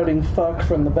not shouting fuck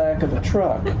from the back of a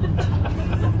truck,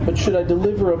 but should I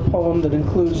deliver a poem that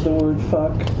includes the word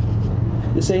fuck?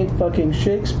 This ain't fucking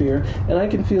Shakespeare, and I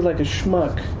can feel like a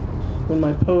schmuck when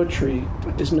my poetry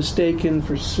is mistaken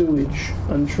for sewage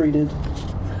untreated.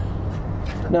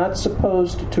 Not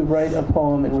supposed to write a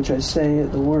poem in which I say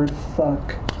the word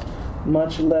fuck,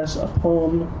 much less a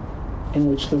poem in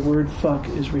which the word fuck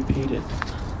is repeated.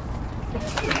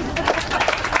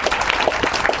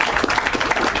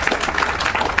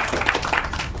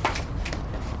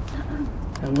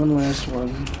 And one last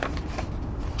one.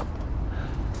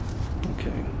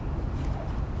 Okay.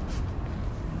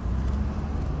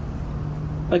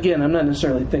 Again, I'm not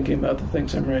necessarily thinking about the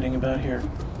things I'm writing about here.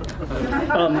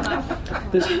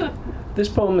 This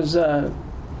poem is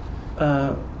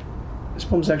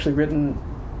actually written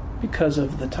because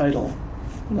of the title,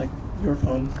 like your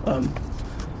poem.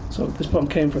 So this poem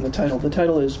came from the title. The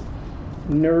title is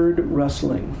Nerd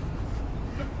Rustling.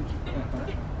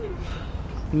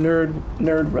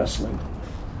 Nerd Rustling.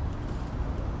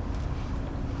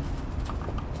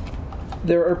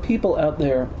 There are people out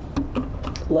there,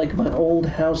 like my old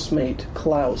housemate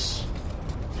Klaus,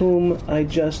 whom I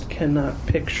just cannot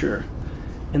picture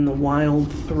in the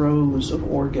wild throes of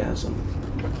orgasm.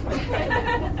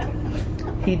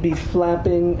 He'd be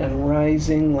flapping and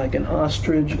rising like an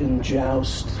ostrich in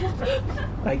joust,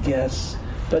 I guess,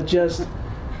 but just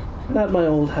not my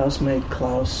old housemate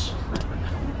Klaus.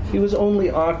 He was only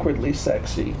awkwardly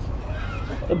sexy,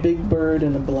 a big bird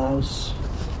in a blouse.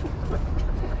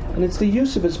 And it's the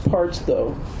use of his parts,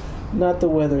 though, not the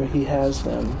whether he has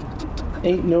them.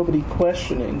 Ain't nobody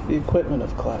questioning the equipment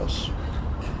of Klaus.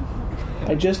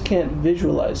 I just can't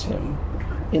visualize him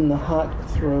in the hot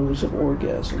throes of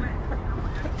orgasm.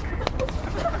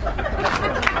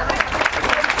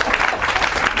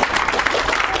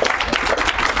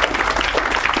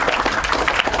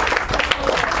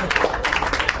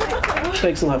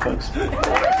 Thanks a lot, folks.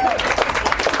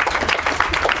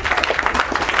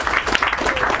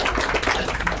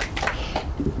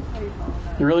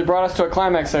 You really brought us to a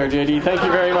climax there, JD. Thank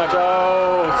you very much.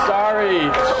 Oh,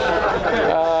 sorry.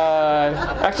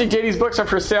 Actually, JD's books are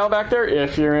for sale back there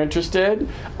if you're interested.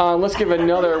 Let's give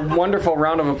another wonderful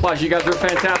round of applause. You guys are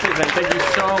fantastic. Thank you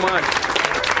so much.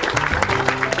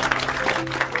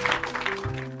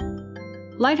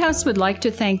 Lighthouse would like to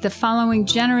thank the following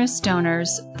generous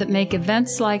donors that make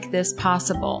events like this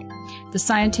possible: the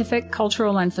Scientific,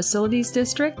 Cultural, and Facilities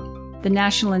District, the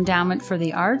National Endowment for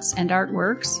the Arts and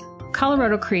Artworks,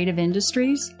 Colorado Creative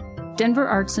Industries, Denver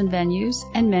Arts and Venues,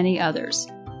 and many others.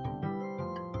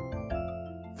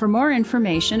 For more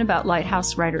information about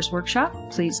Lighthouse Writers Workshop,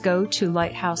 please go to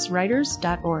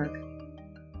lighthousewriters.org.